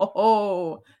it.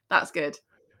 Oh, that's good.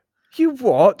 You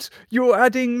what? You're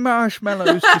adding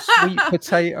marshmallows to sweet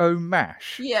potato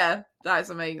mash? Yeah, that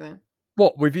is amazing.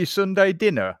 What, with your Sunday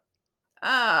dinner?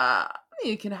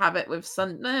 You can have it with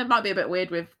it might be a bit weird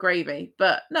with gravy,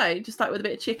 but no, just like with a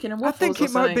bit of chicken and waffles. I think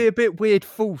it might be a bit weird,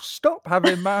 full stop,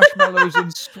 having marshmallows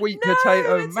and sweet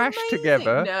potato mash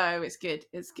together. No, it's good.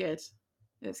 It's good.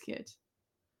 It's good.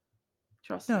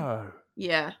 Trust me. No.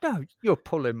 Yeah. No, you're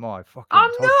pulling my fucking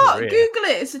I'm not. here. Google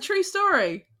it. It's a true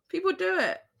story. People do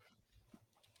it.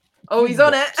 Oh, he's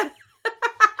on it.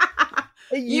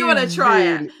 You want to try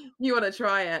it. You want to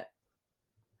try it.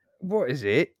 What is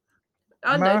it?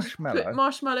 I know, marshmallow. Just put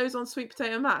marshmallows on sweet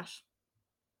potato mash.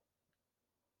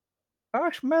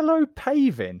 Marshmallow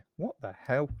paving? What the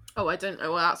hell? Oh, I don't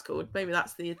know what that's called. Maybe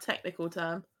that's the technical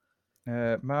term.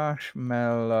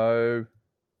 Marshmallow.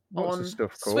 What's the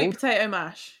stuff called? Sweet potato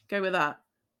mash. Go with that.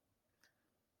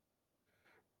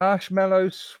 Marshmallow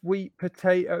sweet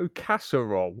potato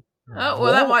casserole. Oh,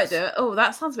 well, that might do it. Oh,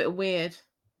 that sounds a bit weird.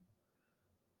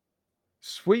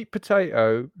 Sweet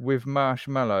potato with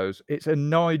marshmallows. It's a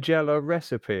Nigella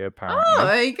recipe, apparently. Oh,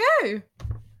 there you go.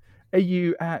 Are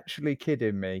you actually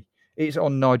kidding me? It's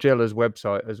on Nigella's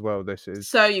website as well, this is.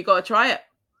 So you got to try it.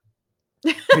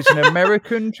 It's an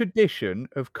American tradition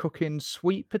of cooking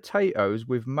sweet potatoes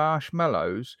with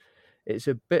marshmallows. It's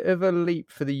a bit of a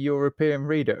leap for the European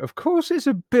reader. Of course, it's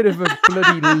a bit of a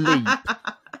bloody leap.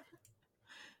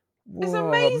 It's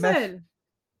amazing.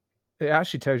 It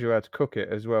actually tells you how to cook it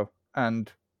as well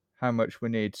and how much we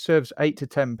need. Serves 8 to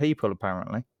 10 people,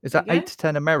 apparently. Is that 8 to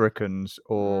 10 Americans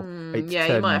or 8 to 10?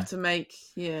 Yeah, you might have to make,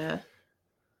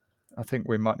 I think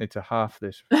we might need to half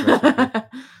this recipe.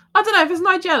 I don't know if it's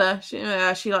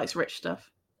Nigella. She likes rich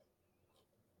stuff.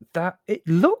 It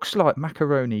looks like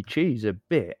macaroni cheese a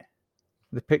bit.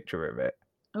 The picture of it.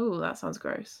 Oh, that sounds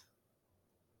gross.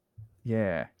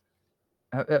 Yeah.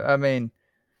 I mean,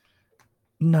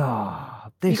 no.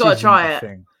 This you got to try it.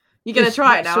 Thing. You're going to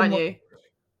try it now, aren't you?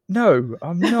 No,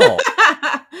 I'm not.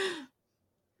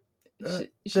 You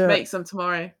should make some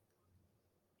tomorrow.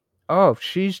 Oh,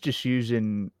 she's just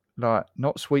using, like,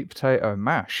 not sweet potato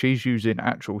mash. She's using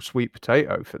actual sweet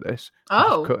potato for this.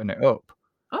 Oh. Just cutting it up.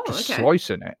 Oh, just okay.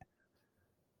 Slicing it.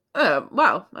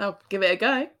 Well, I'll give it a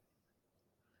go.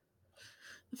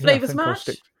 The flavours match.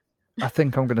 I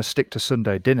think I'm going to stick to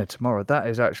Sunday dinner tomorrow. That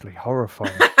is actually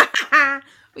horrifying.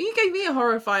 Well, you gave me a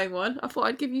horrifying one. I thought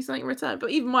I'd give you something in return. But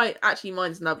even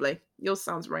mine's lovely. Yours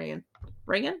sounds ringing.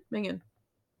 Minging?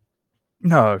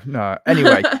 No.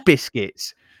 Anyway,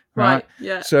 biscuits. Right.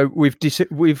 Yeah. So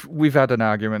we've had an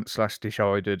argument /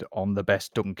 decided on the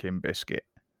best Dunkin' biscuit.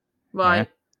 Right. Yeah?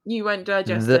 You went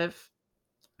digestive.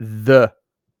 The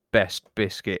best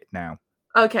biscuit now.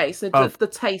 Okay, so the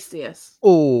tastiest.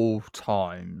 All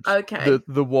times. Okay.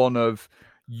 The one of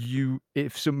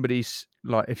if somebody's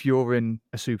like, if you're in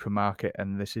a supermarket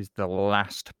and this is the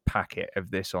last packet of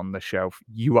this on the shelf,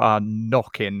 you are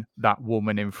knocking that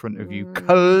woman in front of you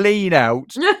clean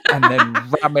out and then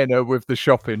ramming her with the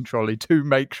shopping trolley to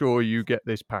make sure you get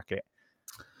this packet.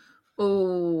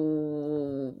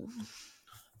 Oh,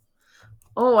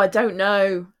 I don't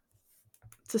know.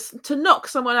 To knock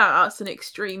someone out, that's an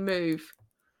extreme move.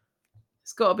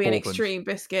 It's got to be Bourbon's. An extreme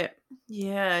biscuit.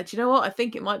 Yeah. Do you know what? I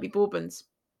think it might be Bourbon's.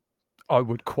 I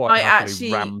would quite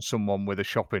happily ram someone with a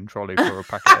shopping trolley for a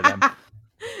packet of them.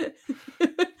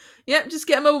 Yep, just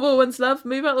get them over Bourbon's, love.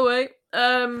 Move out of the way.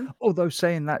 Although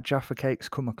saying that, Jaffa Cakes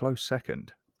come a close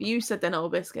second. You said they're not a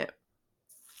biscuit.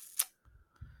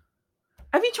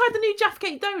 Have you tried the new Jaffa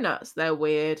Cake donuts? They're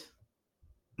weird.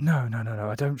 No.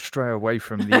 I don't stray away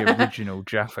from the original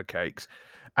Jaffa Cakes.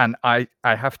 And I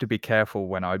have to be careful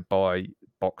when I buy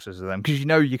boxes of them because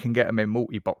you can get them in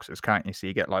multi boxes, can't you? So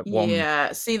you get like one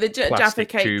Yeah. See, the Jaffa plastic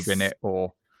cakes, tube in it,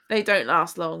 or they don't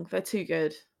last long. They're too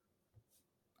good.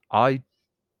 I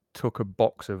took a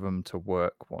box of them to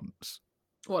work once.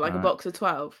 What, like a box of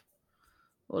 12?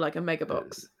 Or like a mega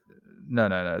box?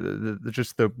 No.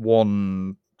 Just the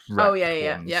one. Oh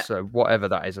yeah. So whatever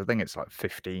that is, I think it's like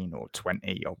 15 or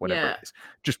 20 or whatever Yeah. it is.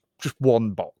 Just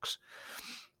one box.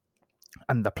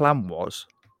 And the plan was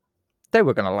they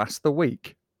were going to last the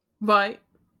week. Right.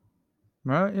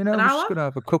 Right, An we're hour? just gonna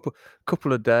have a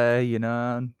couple a day, and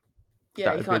Yeah, you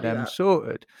that'd be can't do them that.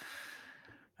 sorted.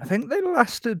 I think they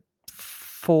lasted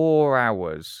 4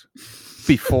 hours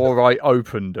before I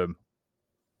opened them.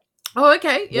 Oh,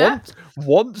 okay. Yeah.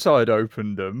 Once I'd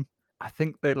opened them, I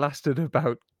think they lasted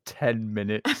about 10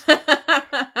 minutes.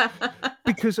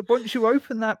 Because once you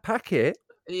open that packet,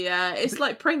 Yeah, it's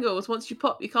like Pringles. Once you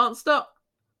pop, you can't stop.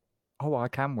 oh, I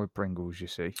can with Pringles, you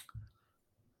see.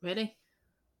 Really?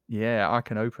 Yeah, I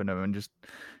can open them and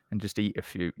just eat a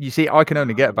few. You see, I can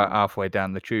only get about halfway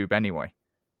down the tube anyway.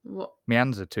 What? My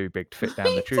hands are too big to fit down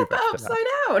the You tube tip it after that.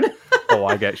 upside down. Oh,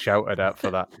 I get shouted at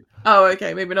for that. Oh,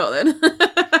 okay, maybe not then.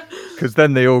 Because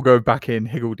then they all go back in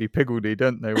higgledy-piggledy,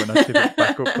 don't they, when I tip it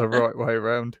back up the right way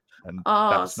around? And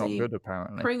that's not good,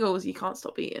 apparently. Pringles, you can't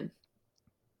stop eating.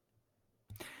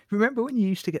 Remember when you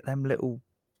used to get them little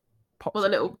pops? Well, the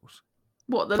little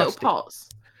pots?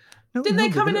 No, Didn't they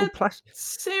come in a plastic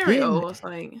cereal or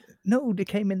something? No, they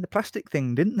came in the plastic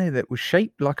thing, didn't they? That was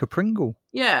shaped like a Pringle.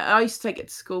 Yeah, I used to take it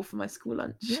to school for my school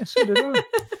lunch. Yeah, so did I.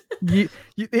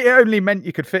 It only meant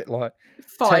you could fit like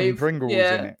 10 Pringles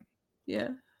in it. Yeah.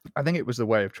 I think it was the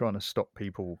way of trying to stop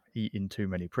people eating too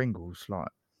many Pringles. Like,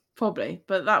 probably,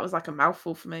 but that was like a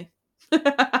mouthful for me.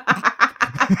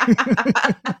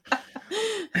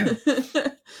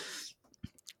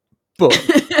 But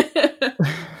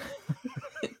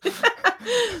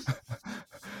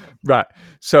right,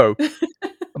 so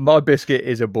my biscuit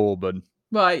is a bourbon.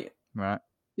 Right.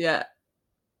 Yeah.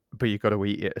 But you've got to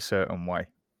eat it a certain way.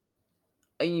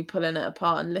 Are you pulling it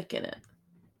apart and licking it?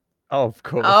 Oh, of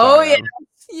course. Oh,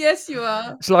 yes, you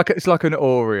are. It's like an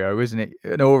Oreo, isn't it?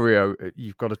 An Oreo,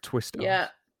 you've got to twist it. Yeah. Off.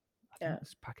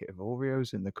 There's a packet of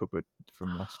Oreos in the cupboard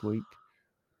from last week.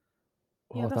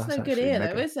 Yeah, that's no good here,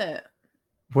 though, is it?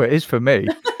 Well, it is for me.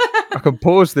 I can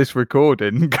pause this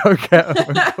recording, go get them,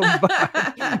 and come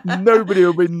back. Nobody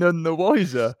will be none the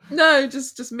wiser. No,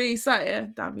 just me sat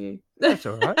here. Damn you. That's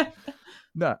all right.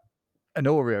 No, an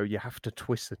Oreo, you have to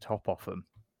twist the top off them.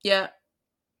 Yeah.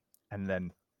 And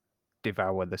then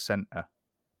devour the centre.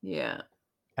 Yeah.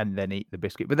 And then eat the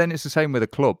biscuit. But then it's the same with a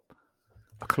club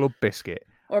biscuit.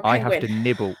 Or I have to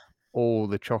nibble all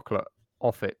the chocolate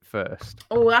off it first.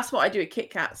 Oh, that's what I do at Kit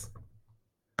Kats.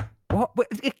 What?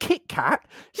 A Kit Kat?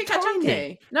 Kit Kat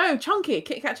Chunky? No, Chunky.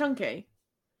 Kit Kat Chunky.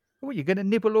 What, you're going to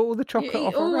nibble all the chocolate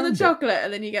off all the chocolate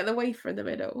and then you get the wafer in the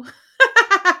middle.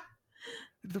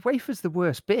 The wafer's the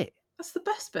worst bit. That's the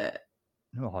best bit.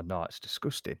 Oh, no, it's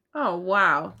disgusting. Oh,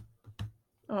 wow.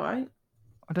 All right.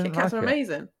 I don't Kit Kats are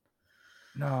amazing.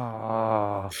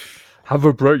 No. Have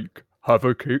a break. Have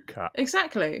a Kit Kat.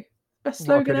 Exactly. Best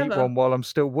slogan I can eat one while I'm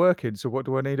still working, so what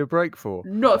do I need a break for?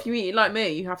 Not if you eat it like me.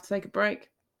 You have to take a break.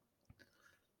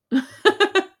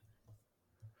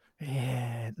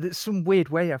 Yeah, there's some weird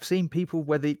way. I've seen people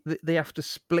where they have to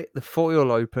split the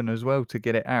foil open as well to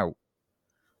get it out.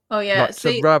 Oh yeah, like,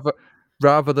 so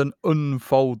rather than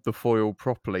unfold the foil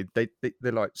properly, they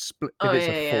like split. If it's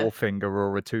a forefinger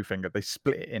or a 2-finger, they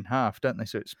split it in half, don't they?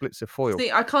 So it splits the foil.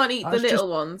 See, I can't eat the little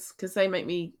ones because they make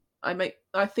me.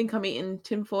 I think I'm eating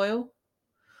tin foil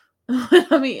when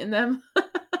I'm eating them.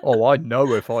 Oh, I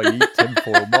know if I eat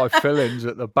tinfoil, my fillings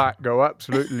at the back go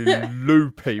absolutely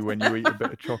loopy when you eat a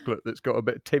bit of chocolate that's got a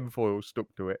bit of tinfoil stuck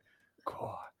to it.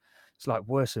 God, it's like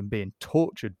worse than being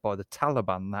tortured by the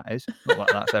Taliban, that is. Not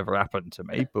like that's ever happened to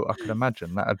me, but I can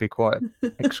imagine that'd be quite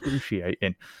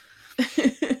excruciating.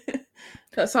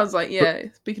 That sounds like,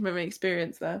 speaking of my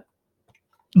experience there.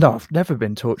 No, I've never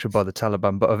been tortured by the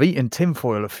Taliban, but I've eaten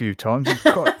tinfoil a few times. It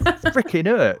freaking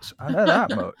hurts. I know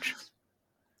that much.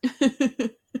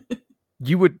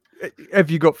 Have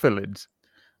you got fillings?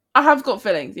 I have got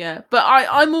fillings, yeah, but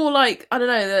I'm more like, I don't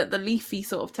know, the leafy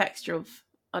sort of texture of,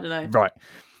 I don't know. Right,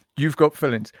 you've got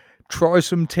fillings. Try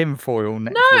some tinfoil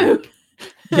next week.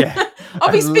 Yeah,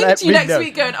 I'll be speaking to you next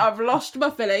week going, I've lost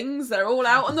my fillings, they're all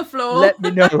out on the floor. Let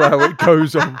me know how it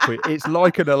goes on for you. It's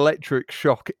like an electric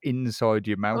shock inside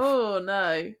your mouth. Oh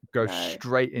no,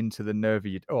 straight into the nerve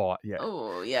of your...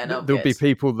 Oh yeah, no, there'll be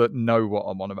people that know what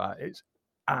I'm on about. It's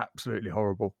absolutely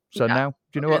horrible. So now, do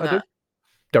you know what I do?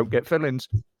 Don't get fillings.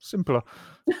 Simpler.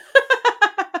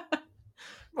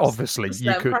 obviously Just you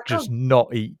let 'em could crack just on.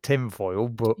 not eat tinfoil,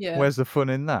 but Yeah. where's the fun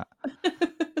in that?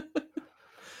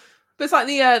 But it's like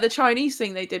the Chinese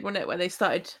thing they did, wasn't it? Where they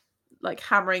started like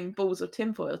hammering balls of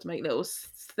tinfoil to make little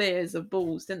spheres of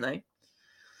balls, didn't they?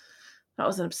 That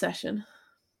was an obsession.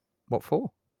 What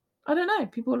for? I don't know.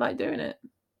 People like doing it.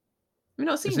 Have you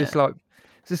not seen Is it?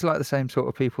 this like the same sort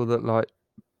of people that like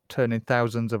turning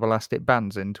thousands of elastic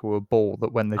bands into a ball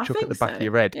that when they I chuck at the think back so, of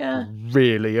your head yeah.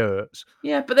 really hurts?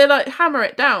 Yeah, but they like hammer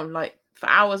it down like for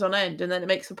hours on end, and then it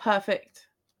makes a perfect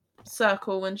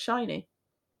circle and shiny.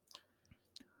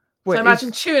 Well, So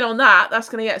imagine chewing on that. That's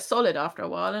going to get solid after a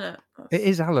while, isn't it? it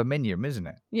is aluminium, isn't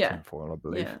it? Yeah. Tinfoil, I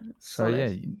believe. Yeah. So yeah,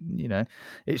 solid. you know,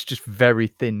 it's just very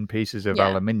thin pieces of Yeah,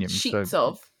 aluminium. sheets So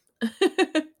of.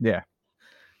 yeah,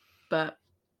 But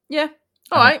yeah,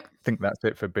 all and right. I think that's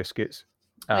it for biscuits.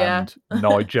 Yeah. And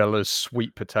Nigella's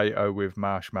sweet potato with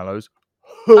marshmallows.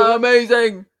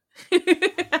 Amazing.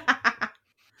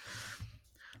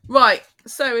 Right.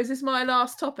 So is this my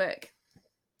last topic?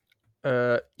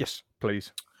 Yes,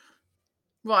 please.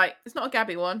 Right. It's not a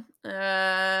Gabby one.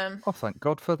 Oh, thank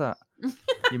God for that.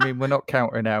 You mean we're not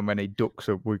counting how many ducks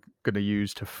we're going to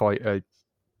use to fight a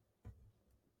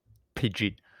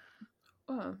pigeon?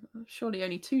 Well, surely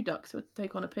only 2 ducks would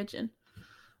take on a pigeon.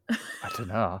 I don't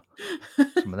know.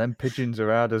 Some of them pigeons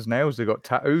are hard as nails. They've got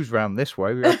tattoos round this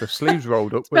way. We have the sleeves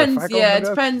rolled up with a Depends, fag yeah, on it the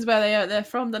go. depends where they're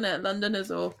from, doesn't it?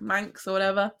 Londoners or Manx or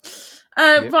whatever.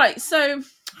 Yep. Right, so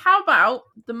how about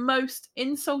the most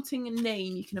insulting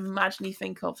name you can imagine you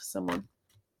think of for someone?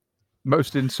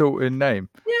 Most insulting name?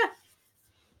 Yeah.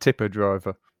 Tipper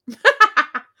driver.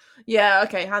 Yeah,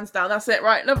 okay, hands down. That's it,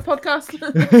 right? Another podcast.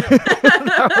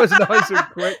 That was nice and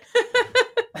quick.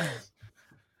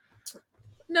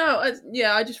 No,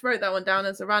 I just wrote that one down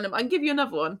as a random. I can give you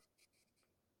another one.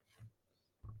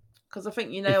 Because I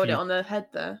think you nailed it on the head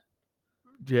there.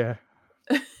 Yeah.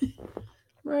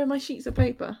 Where are my sheets of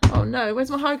paper? Oh no,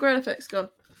 where's my hieroglyphics gone?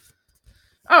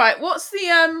 All right, what's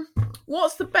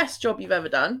the best job you've ever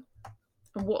done?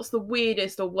 And what's the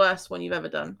weirdest or worst one you've ever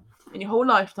done in your whole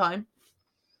lifetime?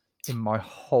 In my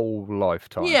whole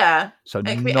lifetime. Yeah. So it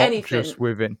could be not anything. just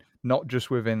within the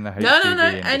HGV No.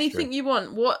 industry. Anything you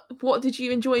want. What did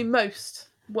you enjoy most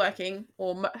working,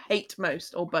 or hate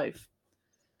most, or both?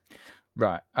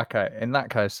 Right. Okay. In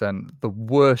that case, then the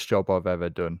worst job I've ever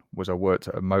done was I worked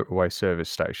at a motorway service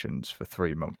stations for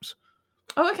 3 months.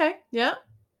 Oh, okay. Yeah.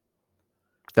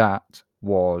 That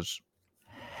was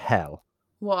hell.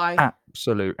 Why?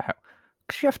 Absolute hell.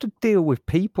 Because you have to deal with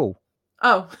people.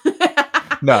 Oh.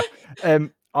 No.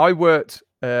 I worked.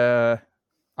 Sod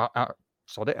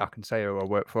it. I can say who I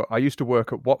worked for. I used to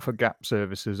work at Watford Gap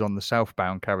Services on the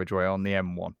southbound carriageway on the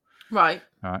M1. Right.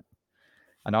 Right.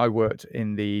 And I worked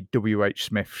in the WH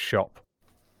Smith shop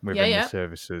within the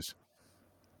services.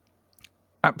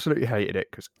 Absolutely hated it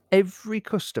because every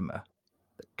customer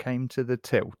that came to the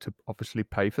till to obviously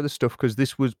pay for the stuff, because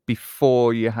this was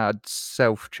before you had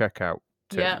self-checkout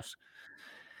tills. Yeah.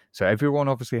 So everyone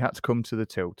obviously had to come to the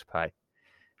till to pay.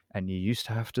 And you used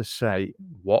to have to say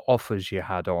what offers you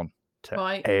had on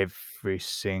to every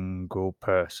single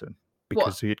person.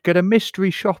 Because you'd get a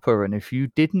mystery shopper, and if you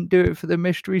didn't do it for the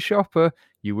mystery shopper,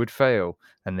 you would fail,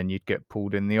 and then you'd get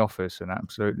pulled in the office and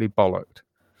absolutely bollocked.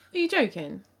 Are you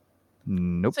joking?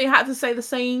 Nope. So you had to say the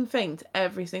same thing to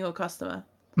every single customer?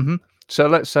 Mm-hmm. So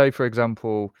let's say, for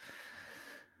example,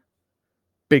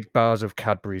 big bars of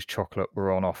Cadbury's chocolate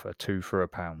were on offer, 2 for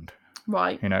 £1.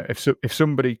 Right. You know, if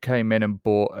somebody came in and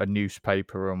bought a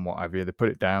newspaper and what have you, they put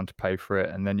it down to pay for it,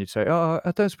 and then you'd say, "Oh,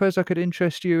 I don't suppose I could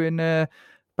interest you in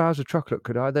bars of chocolate,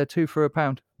 could I? They're 2 for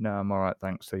 £1. No, I'm all right,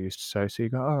 thanks, they used to say. So you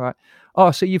go, all right.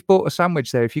 Oh, so you've bought a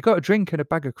sandwich there. If you got a drink and a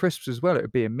bag of crisps as well, it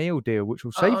would be a meal deal, which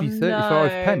will save you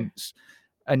 35p.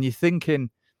 And you're thinking,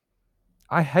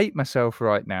 I hate myself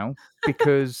right now,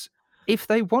 because if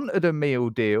they wanted a meal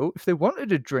deal, if they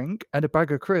wanted a drink and a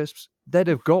bag of crisps, they'd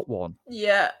have got one.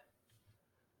 Yeah.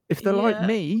 If they're like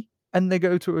me and they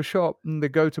go to a shop and they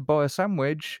go to buy a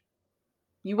sandwich,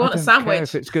 you want a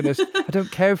sandwich. I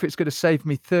don't care if it's going to save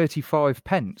me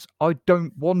 35p. I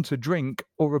don't want a drink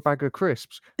or a bag of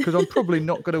crisps, because I'm probably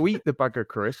not going to eat the bag of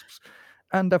crisps,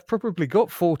 and I've probably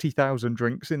got 40,000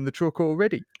 drinks in the truck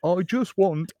already. I just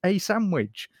want a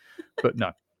sandwich. But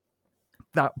no,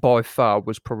 that by far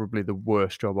was probably the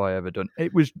worst job I ever done.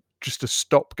 It was just a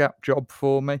stopgap job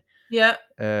for me. Yeah.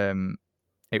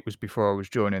 It was before I was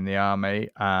joining the army,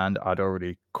 and I'd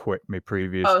already quit my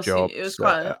previous job. So it was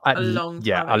quite a long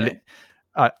time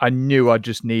ago. I knew I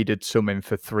just needed something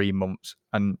for 3 months,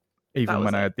 and even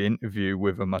when I had the interview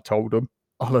with them, I told them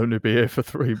I'll only be here for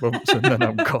 3 months and then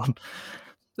I'm gone.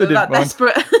 They're that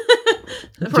desperate.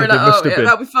 Probably they like, must oh, have yeah, been.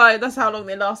 that'll be fine. That's how long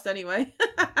they last anyway.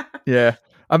 Yeah.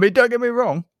 I mean, don't get me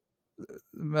wrong.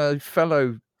 My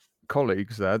fellow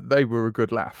colleagues there, they were a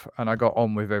good laugh, and I got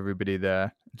on with everybody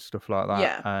there and stuff like that.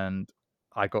 Yeah. And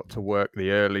I got to work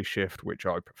the early shift, which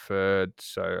I preferred.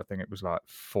 So I think it was like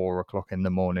 4:00 in the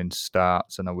morning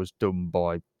starts, and I was done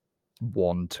by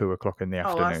 1-2 o'clock in the Oh,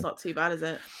 afternoon. that's not too bad, is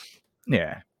it?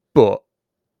 Yeah, but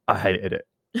I hated it.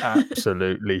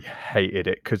 Absolutely hated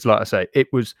it, because, like I say,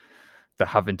 it was the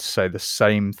having to say the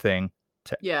same thing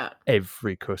to Yeah.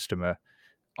 every customer.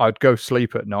 I'd go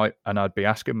sleep at night and I'd be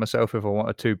asking myself if I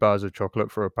wanted 2 bars of chocolate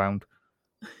for £1.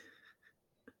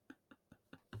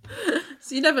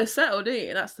 So you never settle, do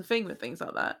you? That's the thing with things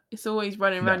like that. It's always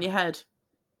running around No. your head.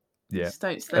 You Yeah, just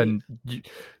don't sleep. and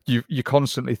you're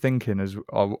constantly thinking, as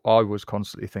I was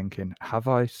constantly thinking, have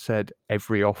I said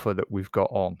every offer that we've got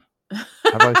on?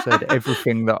 Have I said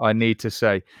everything that I need to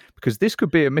say? Because this could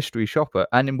be a mystery shopper,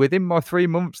 and within my 3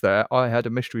 months there, I had a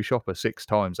mystery shopper 6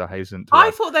 times. I hasten to I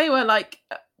add. thought they were like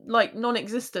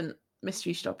non-existent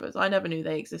mystery shoppers. I never knew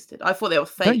they existed. I thought they were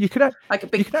fake. No, you could like a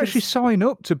big. you can actually sign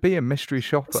up to be a mystery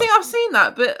shopper. See, I've seen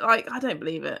that, but like, I don't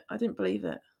believe it. I didn't believe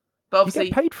it. But You obviously,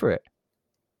 get paid for it.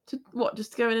 to what?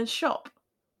 Just to go in and shop?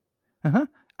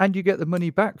 And you get the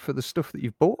money back for the stuff that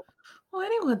you've bought. Well,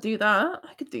 anyone could do that.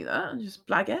 I could do that and just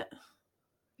blag it.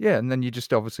 Yeah, and then you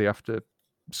just obviously have to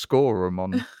score them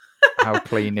on how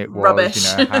clean it was.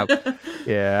 Rubbish.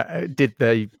 You know, did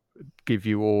they give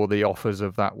you all the offers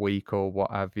of that week or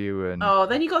what have you? And Oh,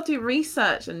 then you got to do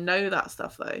research and know that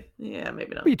stuff, though. Yeah,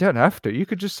 maybe not. Well, you don't have to. You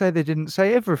could just say they didn't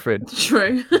say everything.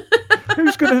 True.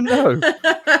 Who's going to know?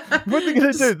 What are they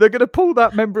going to do? They're going to pull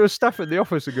that member of staff in the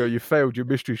office and go, "You failed your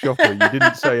mystery shopper. You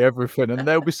didn't say everything." And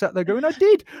they'll be sat there going, "I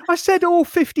did. I said all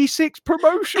 56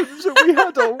 promotions that we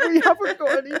had on. We haven't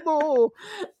got any more."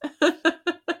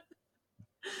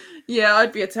 Yeah,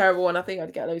 I'd be a terrible one. I think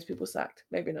I'd get those people sacked.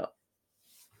 Maybe not.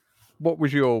 What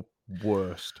was your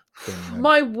worst thing then?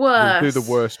 My worst. We'll do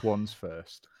the worst ones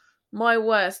first. My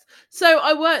worst. So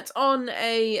I worked on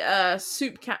a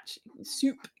soup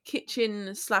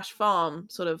kitchen / farm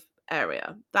sort of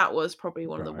area. That was probably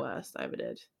one of the worst I ever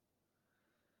did.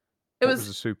 What was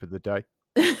the soup of the day?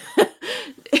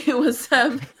 It was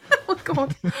oh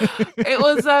god. It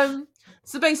was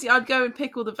so basically I'd go and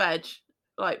pick all the veg,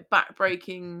 like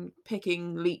back-breaking,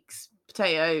 picking leeks,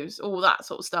 potatoes, all that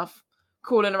sort of stuff.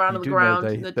 Crawling around on the ground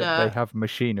in the dirt. They have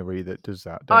machinery that does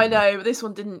that. I know, but this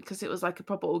one didn't, because it was like a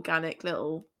proper organic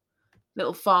little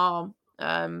farm.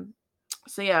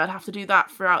 So yeah, I'd have to do that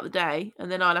throughout the day,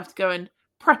 and then I'd have to go and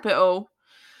prep it all,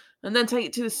 and then take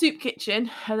it to the soup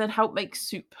kitchen, and then help make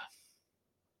soup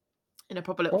in a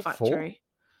proper little factory.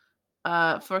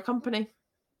 For a company.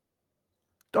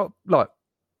 Oh,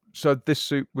 so this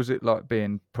soup, was it like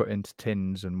being put into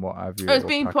tins and what have you? It was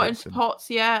being put into pots,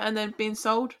 yeah, and then being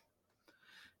sold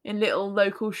in little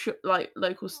local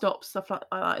local stops, stuff like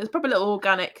that. It was probably a little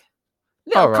organic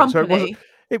company. So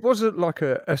it wasn't like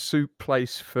a soup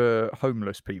place for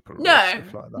homeless people. No,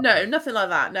 stuff like that. No, nothing like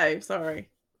that. No, sorry.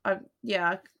 I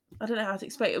don't know how to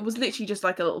explain it. It was literally just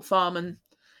like a little farm and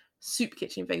soup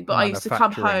kitchen thing. But I used to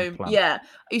come home. Plant. Yeah,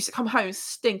 I used to come home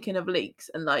stinking of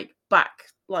leeks and back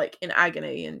in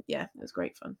agony. And yeah, it was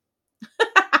great fun.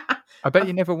 I bet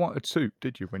you never wanted soup,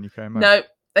 did you, when you came home? No,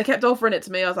 they kept offering it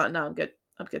to me. I was like, no, I'm good.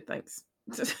 I'm good, thanks.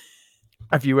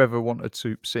 Have you ever wanted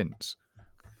soup since?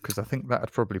 Because I think that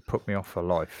had probably put me off for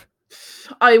life.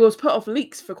 I was put off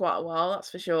leeks for quite a while, that's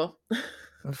for sure.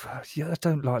 Yeah, I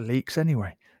don't like leeks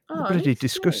anyway. They're bloody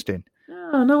disgusting.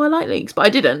 Oh no, I like leeks, but I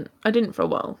didn't for a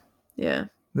while. Yeah.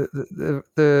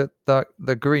 The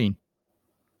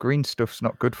green stuff's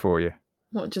not good for you.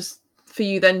 What, just for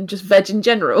you then? Just veg in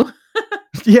general?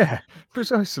 Yeah,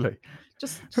 precisely.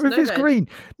 Just so if it's green,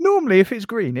 normally if it's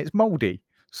green, it's mouldy.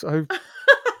 So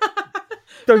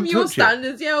don't from your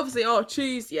standards, yeah, obviously. Oh,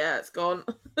 cheese, yeah, it's gone.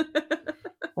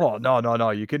 Oh no!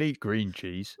 You can eat green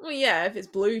cheese. Well, yeah, if it's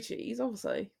blue cheese,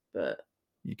 obviously, but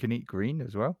you can eat green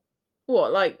as well.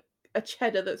 What, like a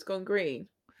cheddar that's gone green?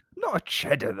 Not a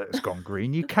cheddar that's gone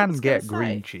green. You can get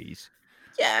green cheese.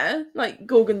 Yeah, like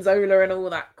gorgonzola and all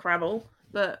that crabble,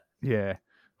 but yeah,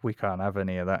 we can't have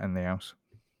any of that in the house.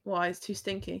 Why? It's too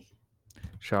stinky.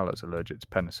 Charlotte's allergic to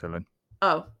penicillin.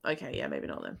 Oh, okay, yeah, maybe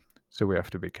not then. So we have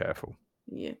to be careful.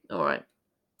 Yeah, all right.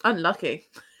 Unlucky.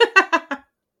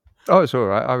 Oh, it's all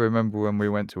right. I remember when we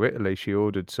went to Italy, she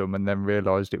ordered some and then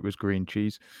realised it was green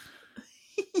cheese.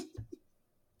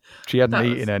 She hadn't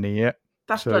eaten any yet.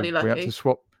 That's bloody lucky.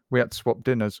 We had to swap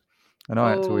dinners, and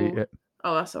I had to eat it.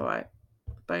 Oh, that's all right.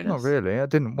 Bonus. Not really. I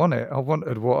didn't want it. I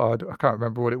wanted I can't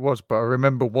remember what it was, but I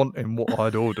remember wanting what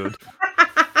I'd ordered.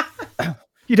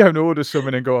 You don't order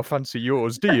something and go, I fancy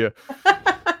yours, do you?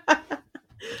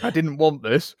 I didn't want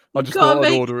this. I just thought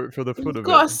I'd order it for the fun of it. You've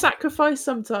got to sacrifice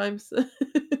sometimes.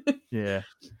 Yeah.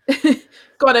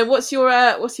 Go on then. What's your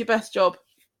best job?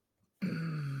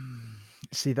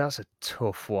 See, that's a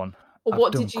tough one. Or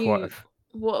what did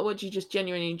you just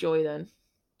genuinely enjoy then?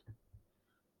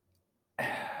 I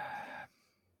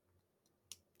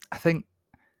think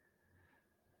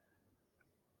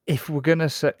if we're gonna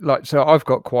say, like, so I've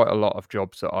got quite a lot of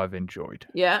jobs that I've enjoyed.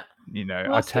 Yeah. You know,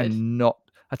 Well, I tend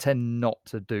not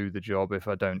to do the job if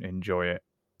I don't enjoy it.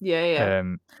 Yeah.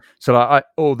 So like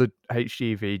all the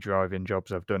HGV driving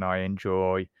jobs I've done, I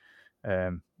enjoy.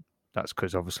 That's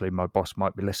because obviously my boss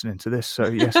might be listening to this. So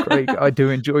yes, Craig, I do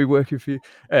enjoy working for you.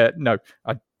 No,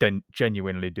 I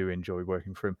genuinely do enjoy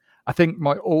working for him. I think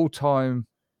my all-time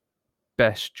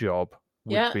best job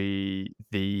would be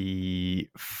the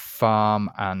farm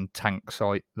and tank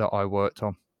site that I worked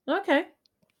on. Okay.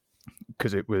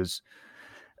 Because it was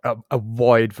a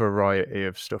wide variety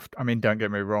of stuff. I mean, don't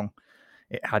get me wrong.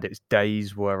 It had its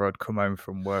days where I'd come home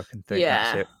from work and think,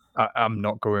 that's it. I'm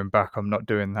not going back. I'm not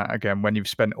doing that again. When you've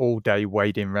spent all day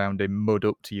wading around in mud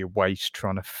up to your waist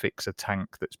trying to fix a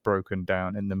tank that's broken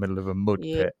down in the middle of a mud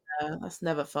pit. Yeah, that's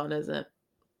never fun, is it?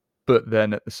 But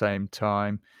then at the same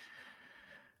time,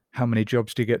 how many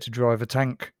jobs do you get to drive a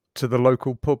tank to the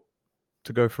local pub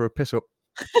to go for a piss up?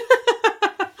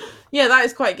 Yeah, that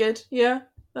is quite good. Yeah,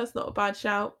 that's not a bad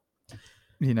shout.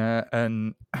 You know,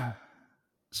 and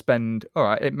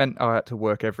it meant I had to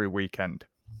work every weekend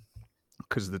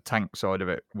because the tank side of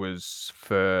it was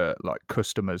for like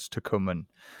customers to come and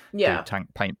do tank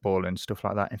paintball and stuff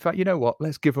like that. In fact, you know what?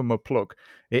 Let's give them a plug.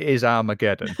 It is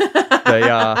Armageddon. They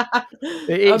are.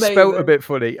 It's spelled a bit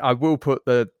funny. I will put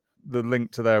the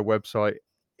link to their website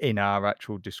in our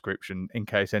actual description in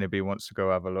case anybody wants to go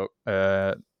have a look.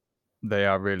 They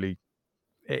are really.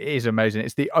 It is amazing.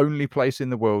 It's the only place in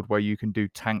the world where you can do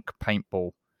tank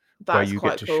paintball. Where you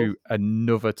get to shoot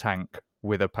another tank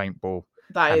with a paintball.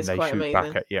 That is quite amazing. And they shoot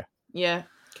back at you. Yeah.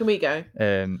 Can we go?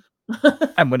 And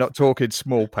we're not talking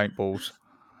small paintballs.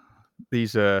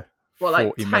 These are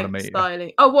 40 millimeter.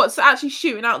 Styling. Oh, what's actually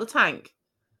shooting out the tank?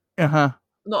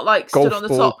 Not like stood on the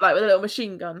top, like with a little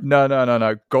machine gun.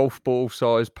 No. Golf ball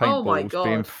size paintballs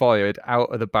being fired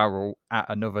out of the barrel at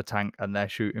another tank, and they're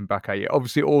shooting back at you.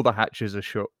 Obviously, all the hatches are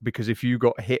shut because if you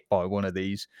got hit by one of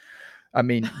these, I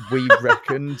mean, we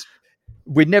reckoned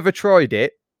we never tried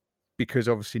it because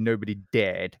obviously nobody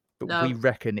dared, but we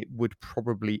reckon it would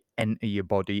probably enter your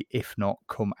body, if not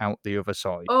come out the other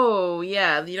side. Oh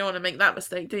yeah, you don't want to make that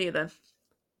mistake, do you? Then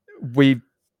we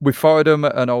fired them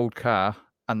at an old car.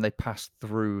 And they passed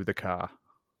through the car.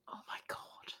 Oh my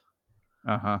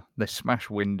god. They smash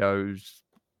windows.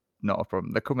 Not a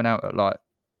problem. They're coming out at like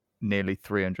nearly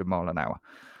 300 miles an hour.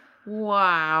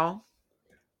 Wow.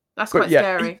 That's quite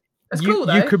scary. That's cool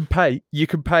though. You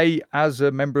can pay as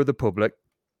a member of the public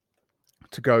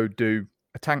to go do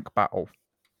a tank battle.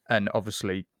 And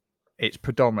obviously it's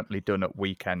predominantly done at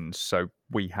weekends. So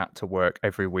we had to work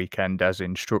every weekend as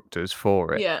instructors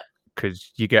for it. Yeah.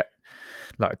 Because you get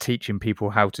like teaching people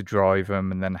how to drive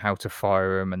them and then how to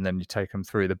fire them, and then you take them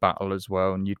through the battle as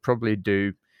well. And you'd probably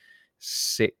do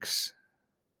 6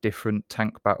 different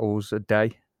tank battles a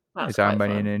day. That's how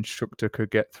many an instructor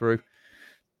could get through.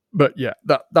 But yeah,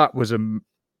 that was a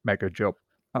mega job.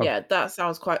 Yeah, that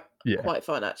sounds quite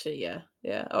fun actually.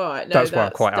 Yeah. All right. No, that's why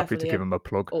I'm quite happy to give him a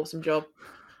plug. Awesome job.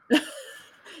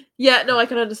 Yeah, no, I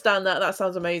can understand that. That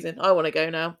sounds amazing. I want to go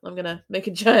now. I'm gonna make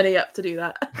a journey up to do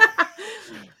that.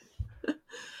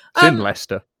 It's in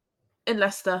Leicester. In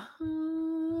Leicester.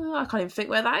 I can't even think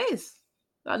where that is.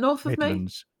 That north of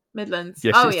Midlands. Me? Midlands.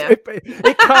 Yes, yeah.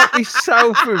 It can't be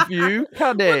south of you,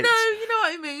 can it? Well, no, you know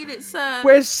what I mean. It's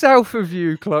Where's south of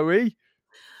you, Chloe?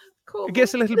 Cool. It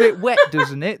gets a little bit wet,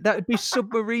 doesn't it? That would be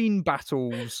submarine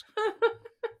battles.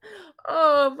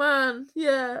 Oh man,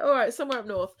 yeah. All right, somewhere up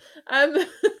north.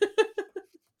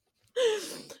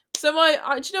 So do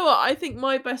you know what? I think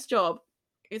my best job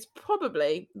is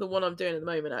probably the one I'm doing at the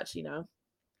moment. Actually, now.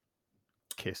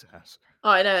 Kiss ass.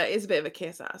 I know it's a bit of a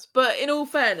kiss ass, but in all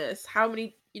fairness, how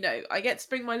many? I get to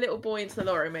bring my little boy into the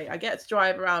lorry, mate. I get to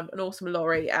drive around an awesome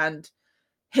lorry and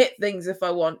hit things if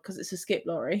I want because it's a skip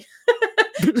lorry.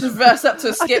 Just reverse up to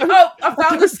a skip. I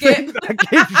found the skip. That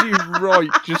gives you right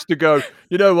just to go,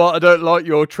 you know what? I don't like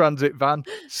your transit van.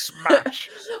 Smash.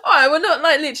 All right, well, not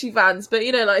like literally vans, but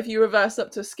like if you reverse up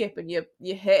to a skip and you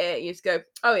hit it, you just go,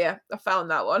 oh yeah, I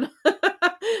found that one.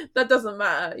 That doesn't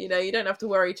matter. You don't have to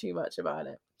worry too much about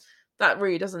it. That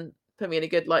really doesn't put me in a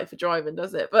good light for driving,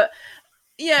 does it? But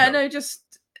yeah, no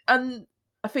and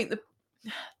I think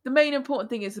the main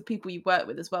important thing is the people you work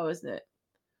with as well, isn't it?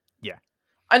 Yeah.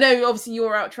 I know obviously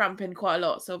you're out tramping quite a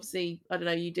lot, so obviously I don't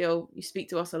know, you speak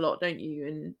to us a lot, don't you?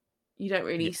 And you don't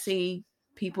really Yes. see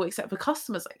people except for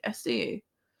customers, I guess, do you?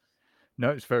 No,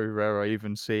 it's very rare I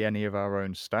even see any of our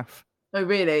own staff. Oh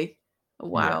really? Oh,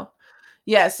 Yeah. wow.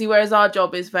 Yeah, see, whereas our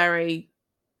job is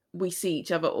we see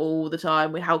each other all the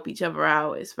time, we help each other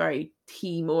out, it's very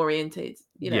team oriented,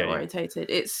 orientated.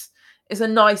 It's a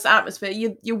nice atmosphere.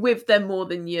 You're with them more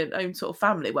than your own sort of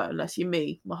family. Well, unless you're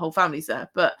me, my whole family's there.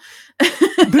 But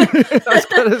I was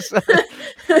gonna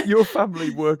say, your family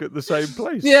work at the same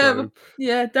place. yeah, So.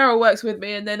 yeah. Daryl works with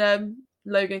me, and then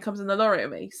Logan comes in the lorry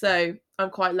with me. So I'm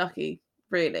quite lucky,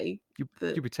 really.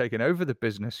 You'll be taking over the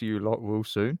business, you lot will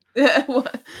soon.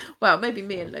 Well, maybe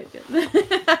me and Logan.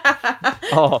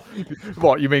 Oh,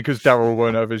 what you mean? Because Daryl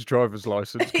won't have his driver's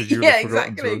license because you've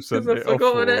forgotten to have sent it off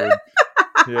for him.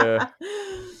 Yeah.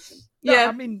 Yeah.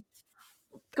 I mean,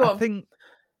 Go I on. think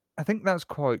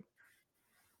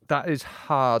that is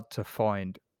hard to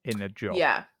find in a job.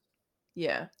 Yeah.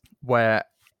 Yeah. Where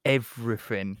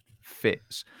everything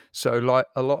fits. So, like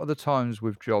a lot of the times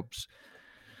with jobs,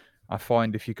 I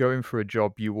find if you're going for a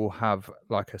job, you will have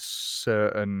like a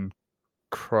certain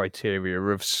criteria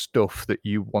of stuff that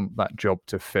you want that job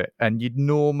to fit, and you'd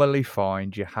normally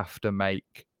find you have to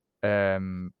make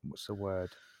what's the word?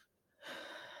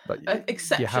 Like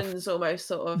exceptions, almost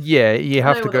sort of. Yeah, you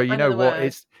have to go. You know what?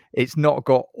 Word. It's not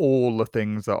got all the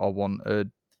things that I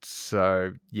wanted.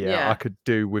 So yeah, I could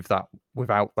do without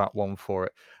that one for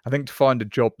it. I think to find a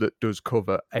job that does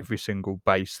cover every single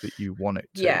base that you want it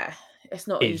to. Yeah, it's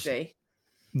not easy.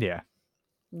 Yeah.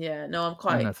 Yeah, no, I'm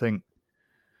quite. And I think,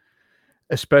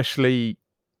 especially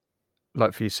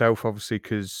like for yourself, obviously,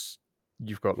 because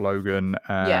you've got Logan,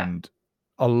 and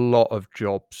a lot of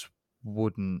jobs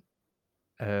wouldn't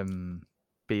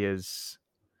be as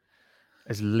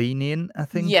lenient, I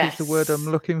think is the word I'm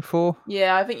looking for.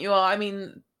 Yeah, I think you are. I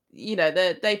mean,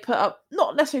 they put up,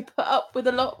 not necessarily put up with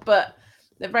a lot, but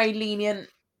they're very lenient,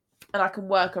 and I can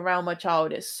work around my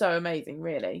child. It's so amazing,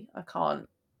 really. I can't.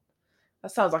 That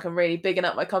sounds like I'm really bigging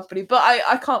up my company, but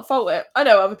I can't fault it. I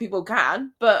know other people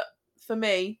can, but for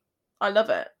me, I love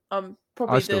it. I'm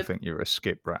probably. I still think you're a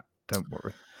skip rat. Don't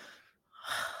worry.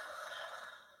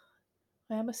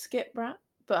 I am a skip rat,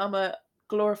 but I'm a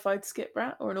glorified skip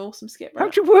rat or an awesome skip rat.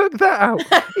 How'd you work that out?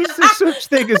 Is there such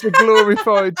thing as a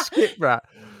glorified skip rat?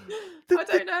 I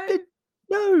don't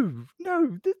know.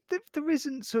 No, there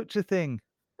isn't such a thing.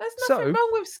 There's nothing wrong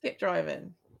with skip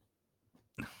driving.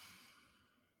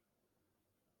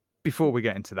 Before we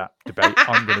get into that debate,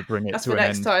 I'm going to bring it to an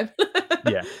end. That's for next time.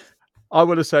 Yeah. I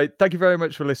want to say thank you very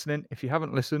much for listening. If you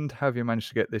haven't listened, how have you managed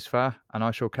to get this far? And I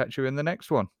shall catch you in the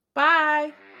next one.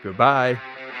 Bye. Goodbye.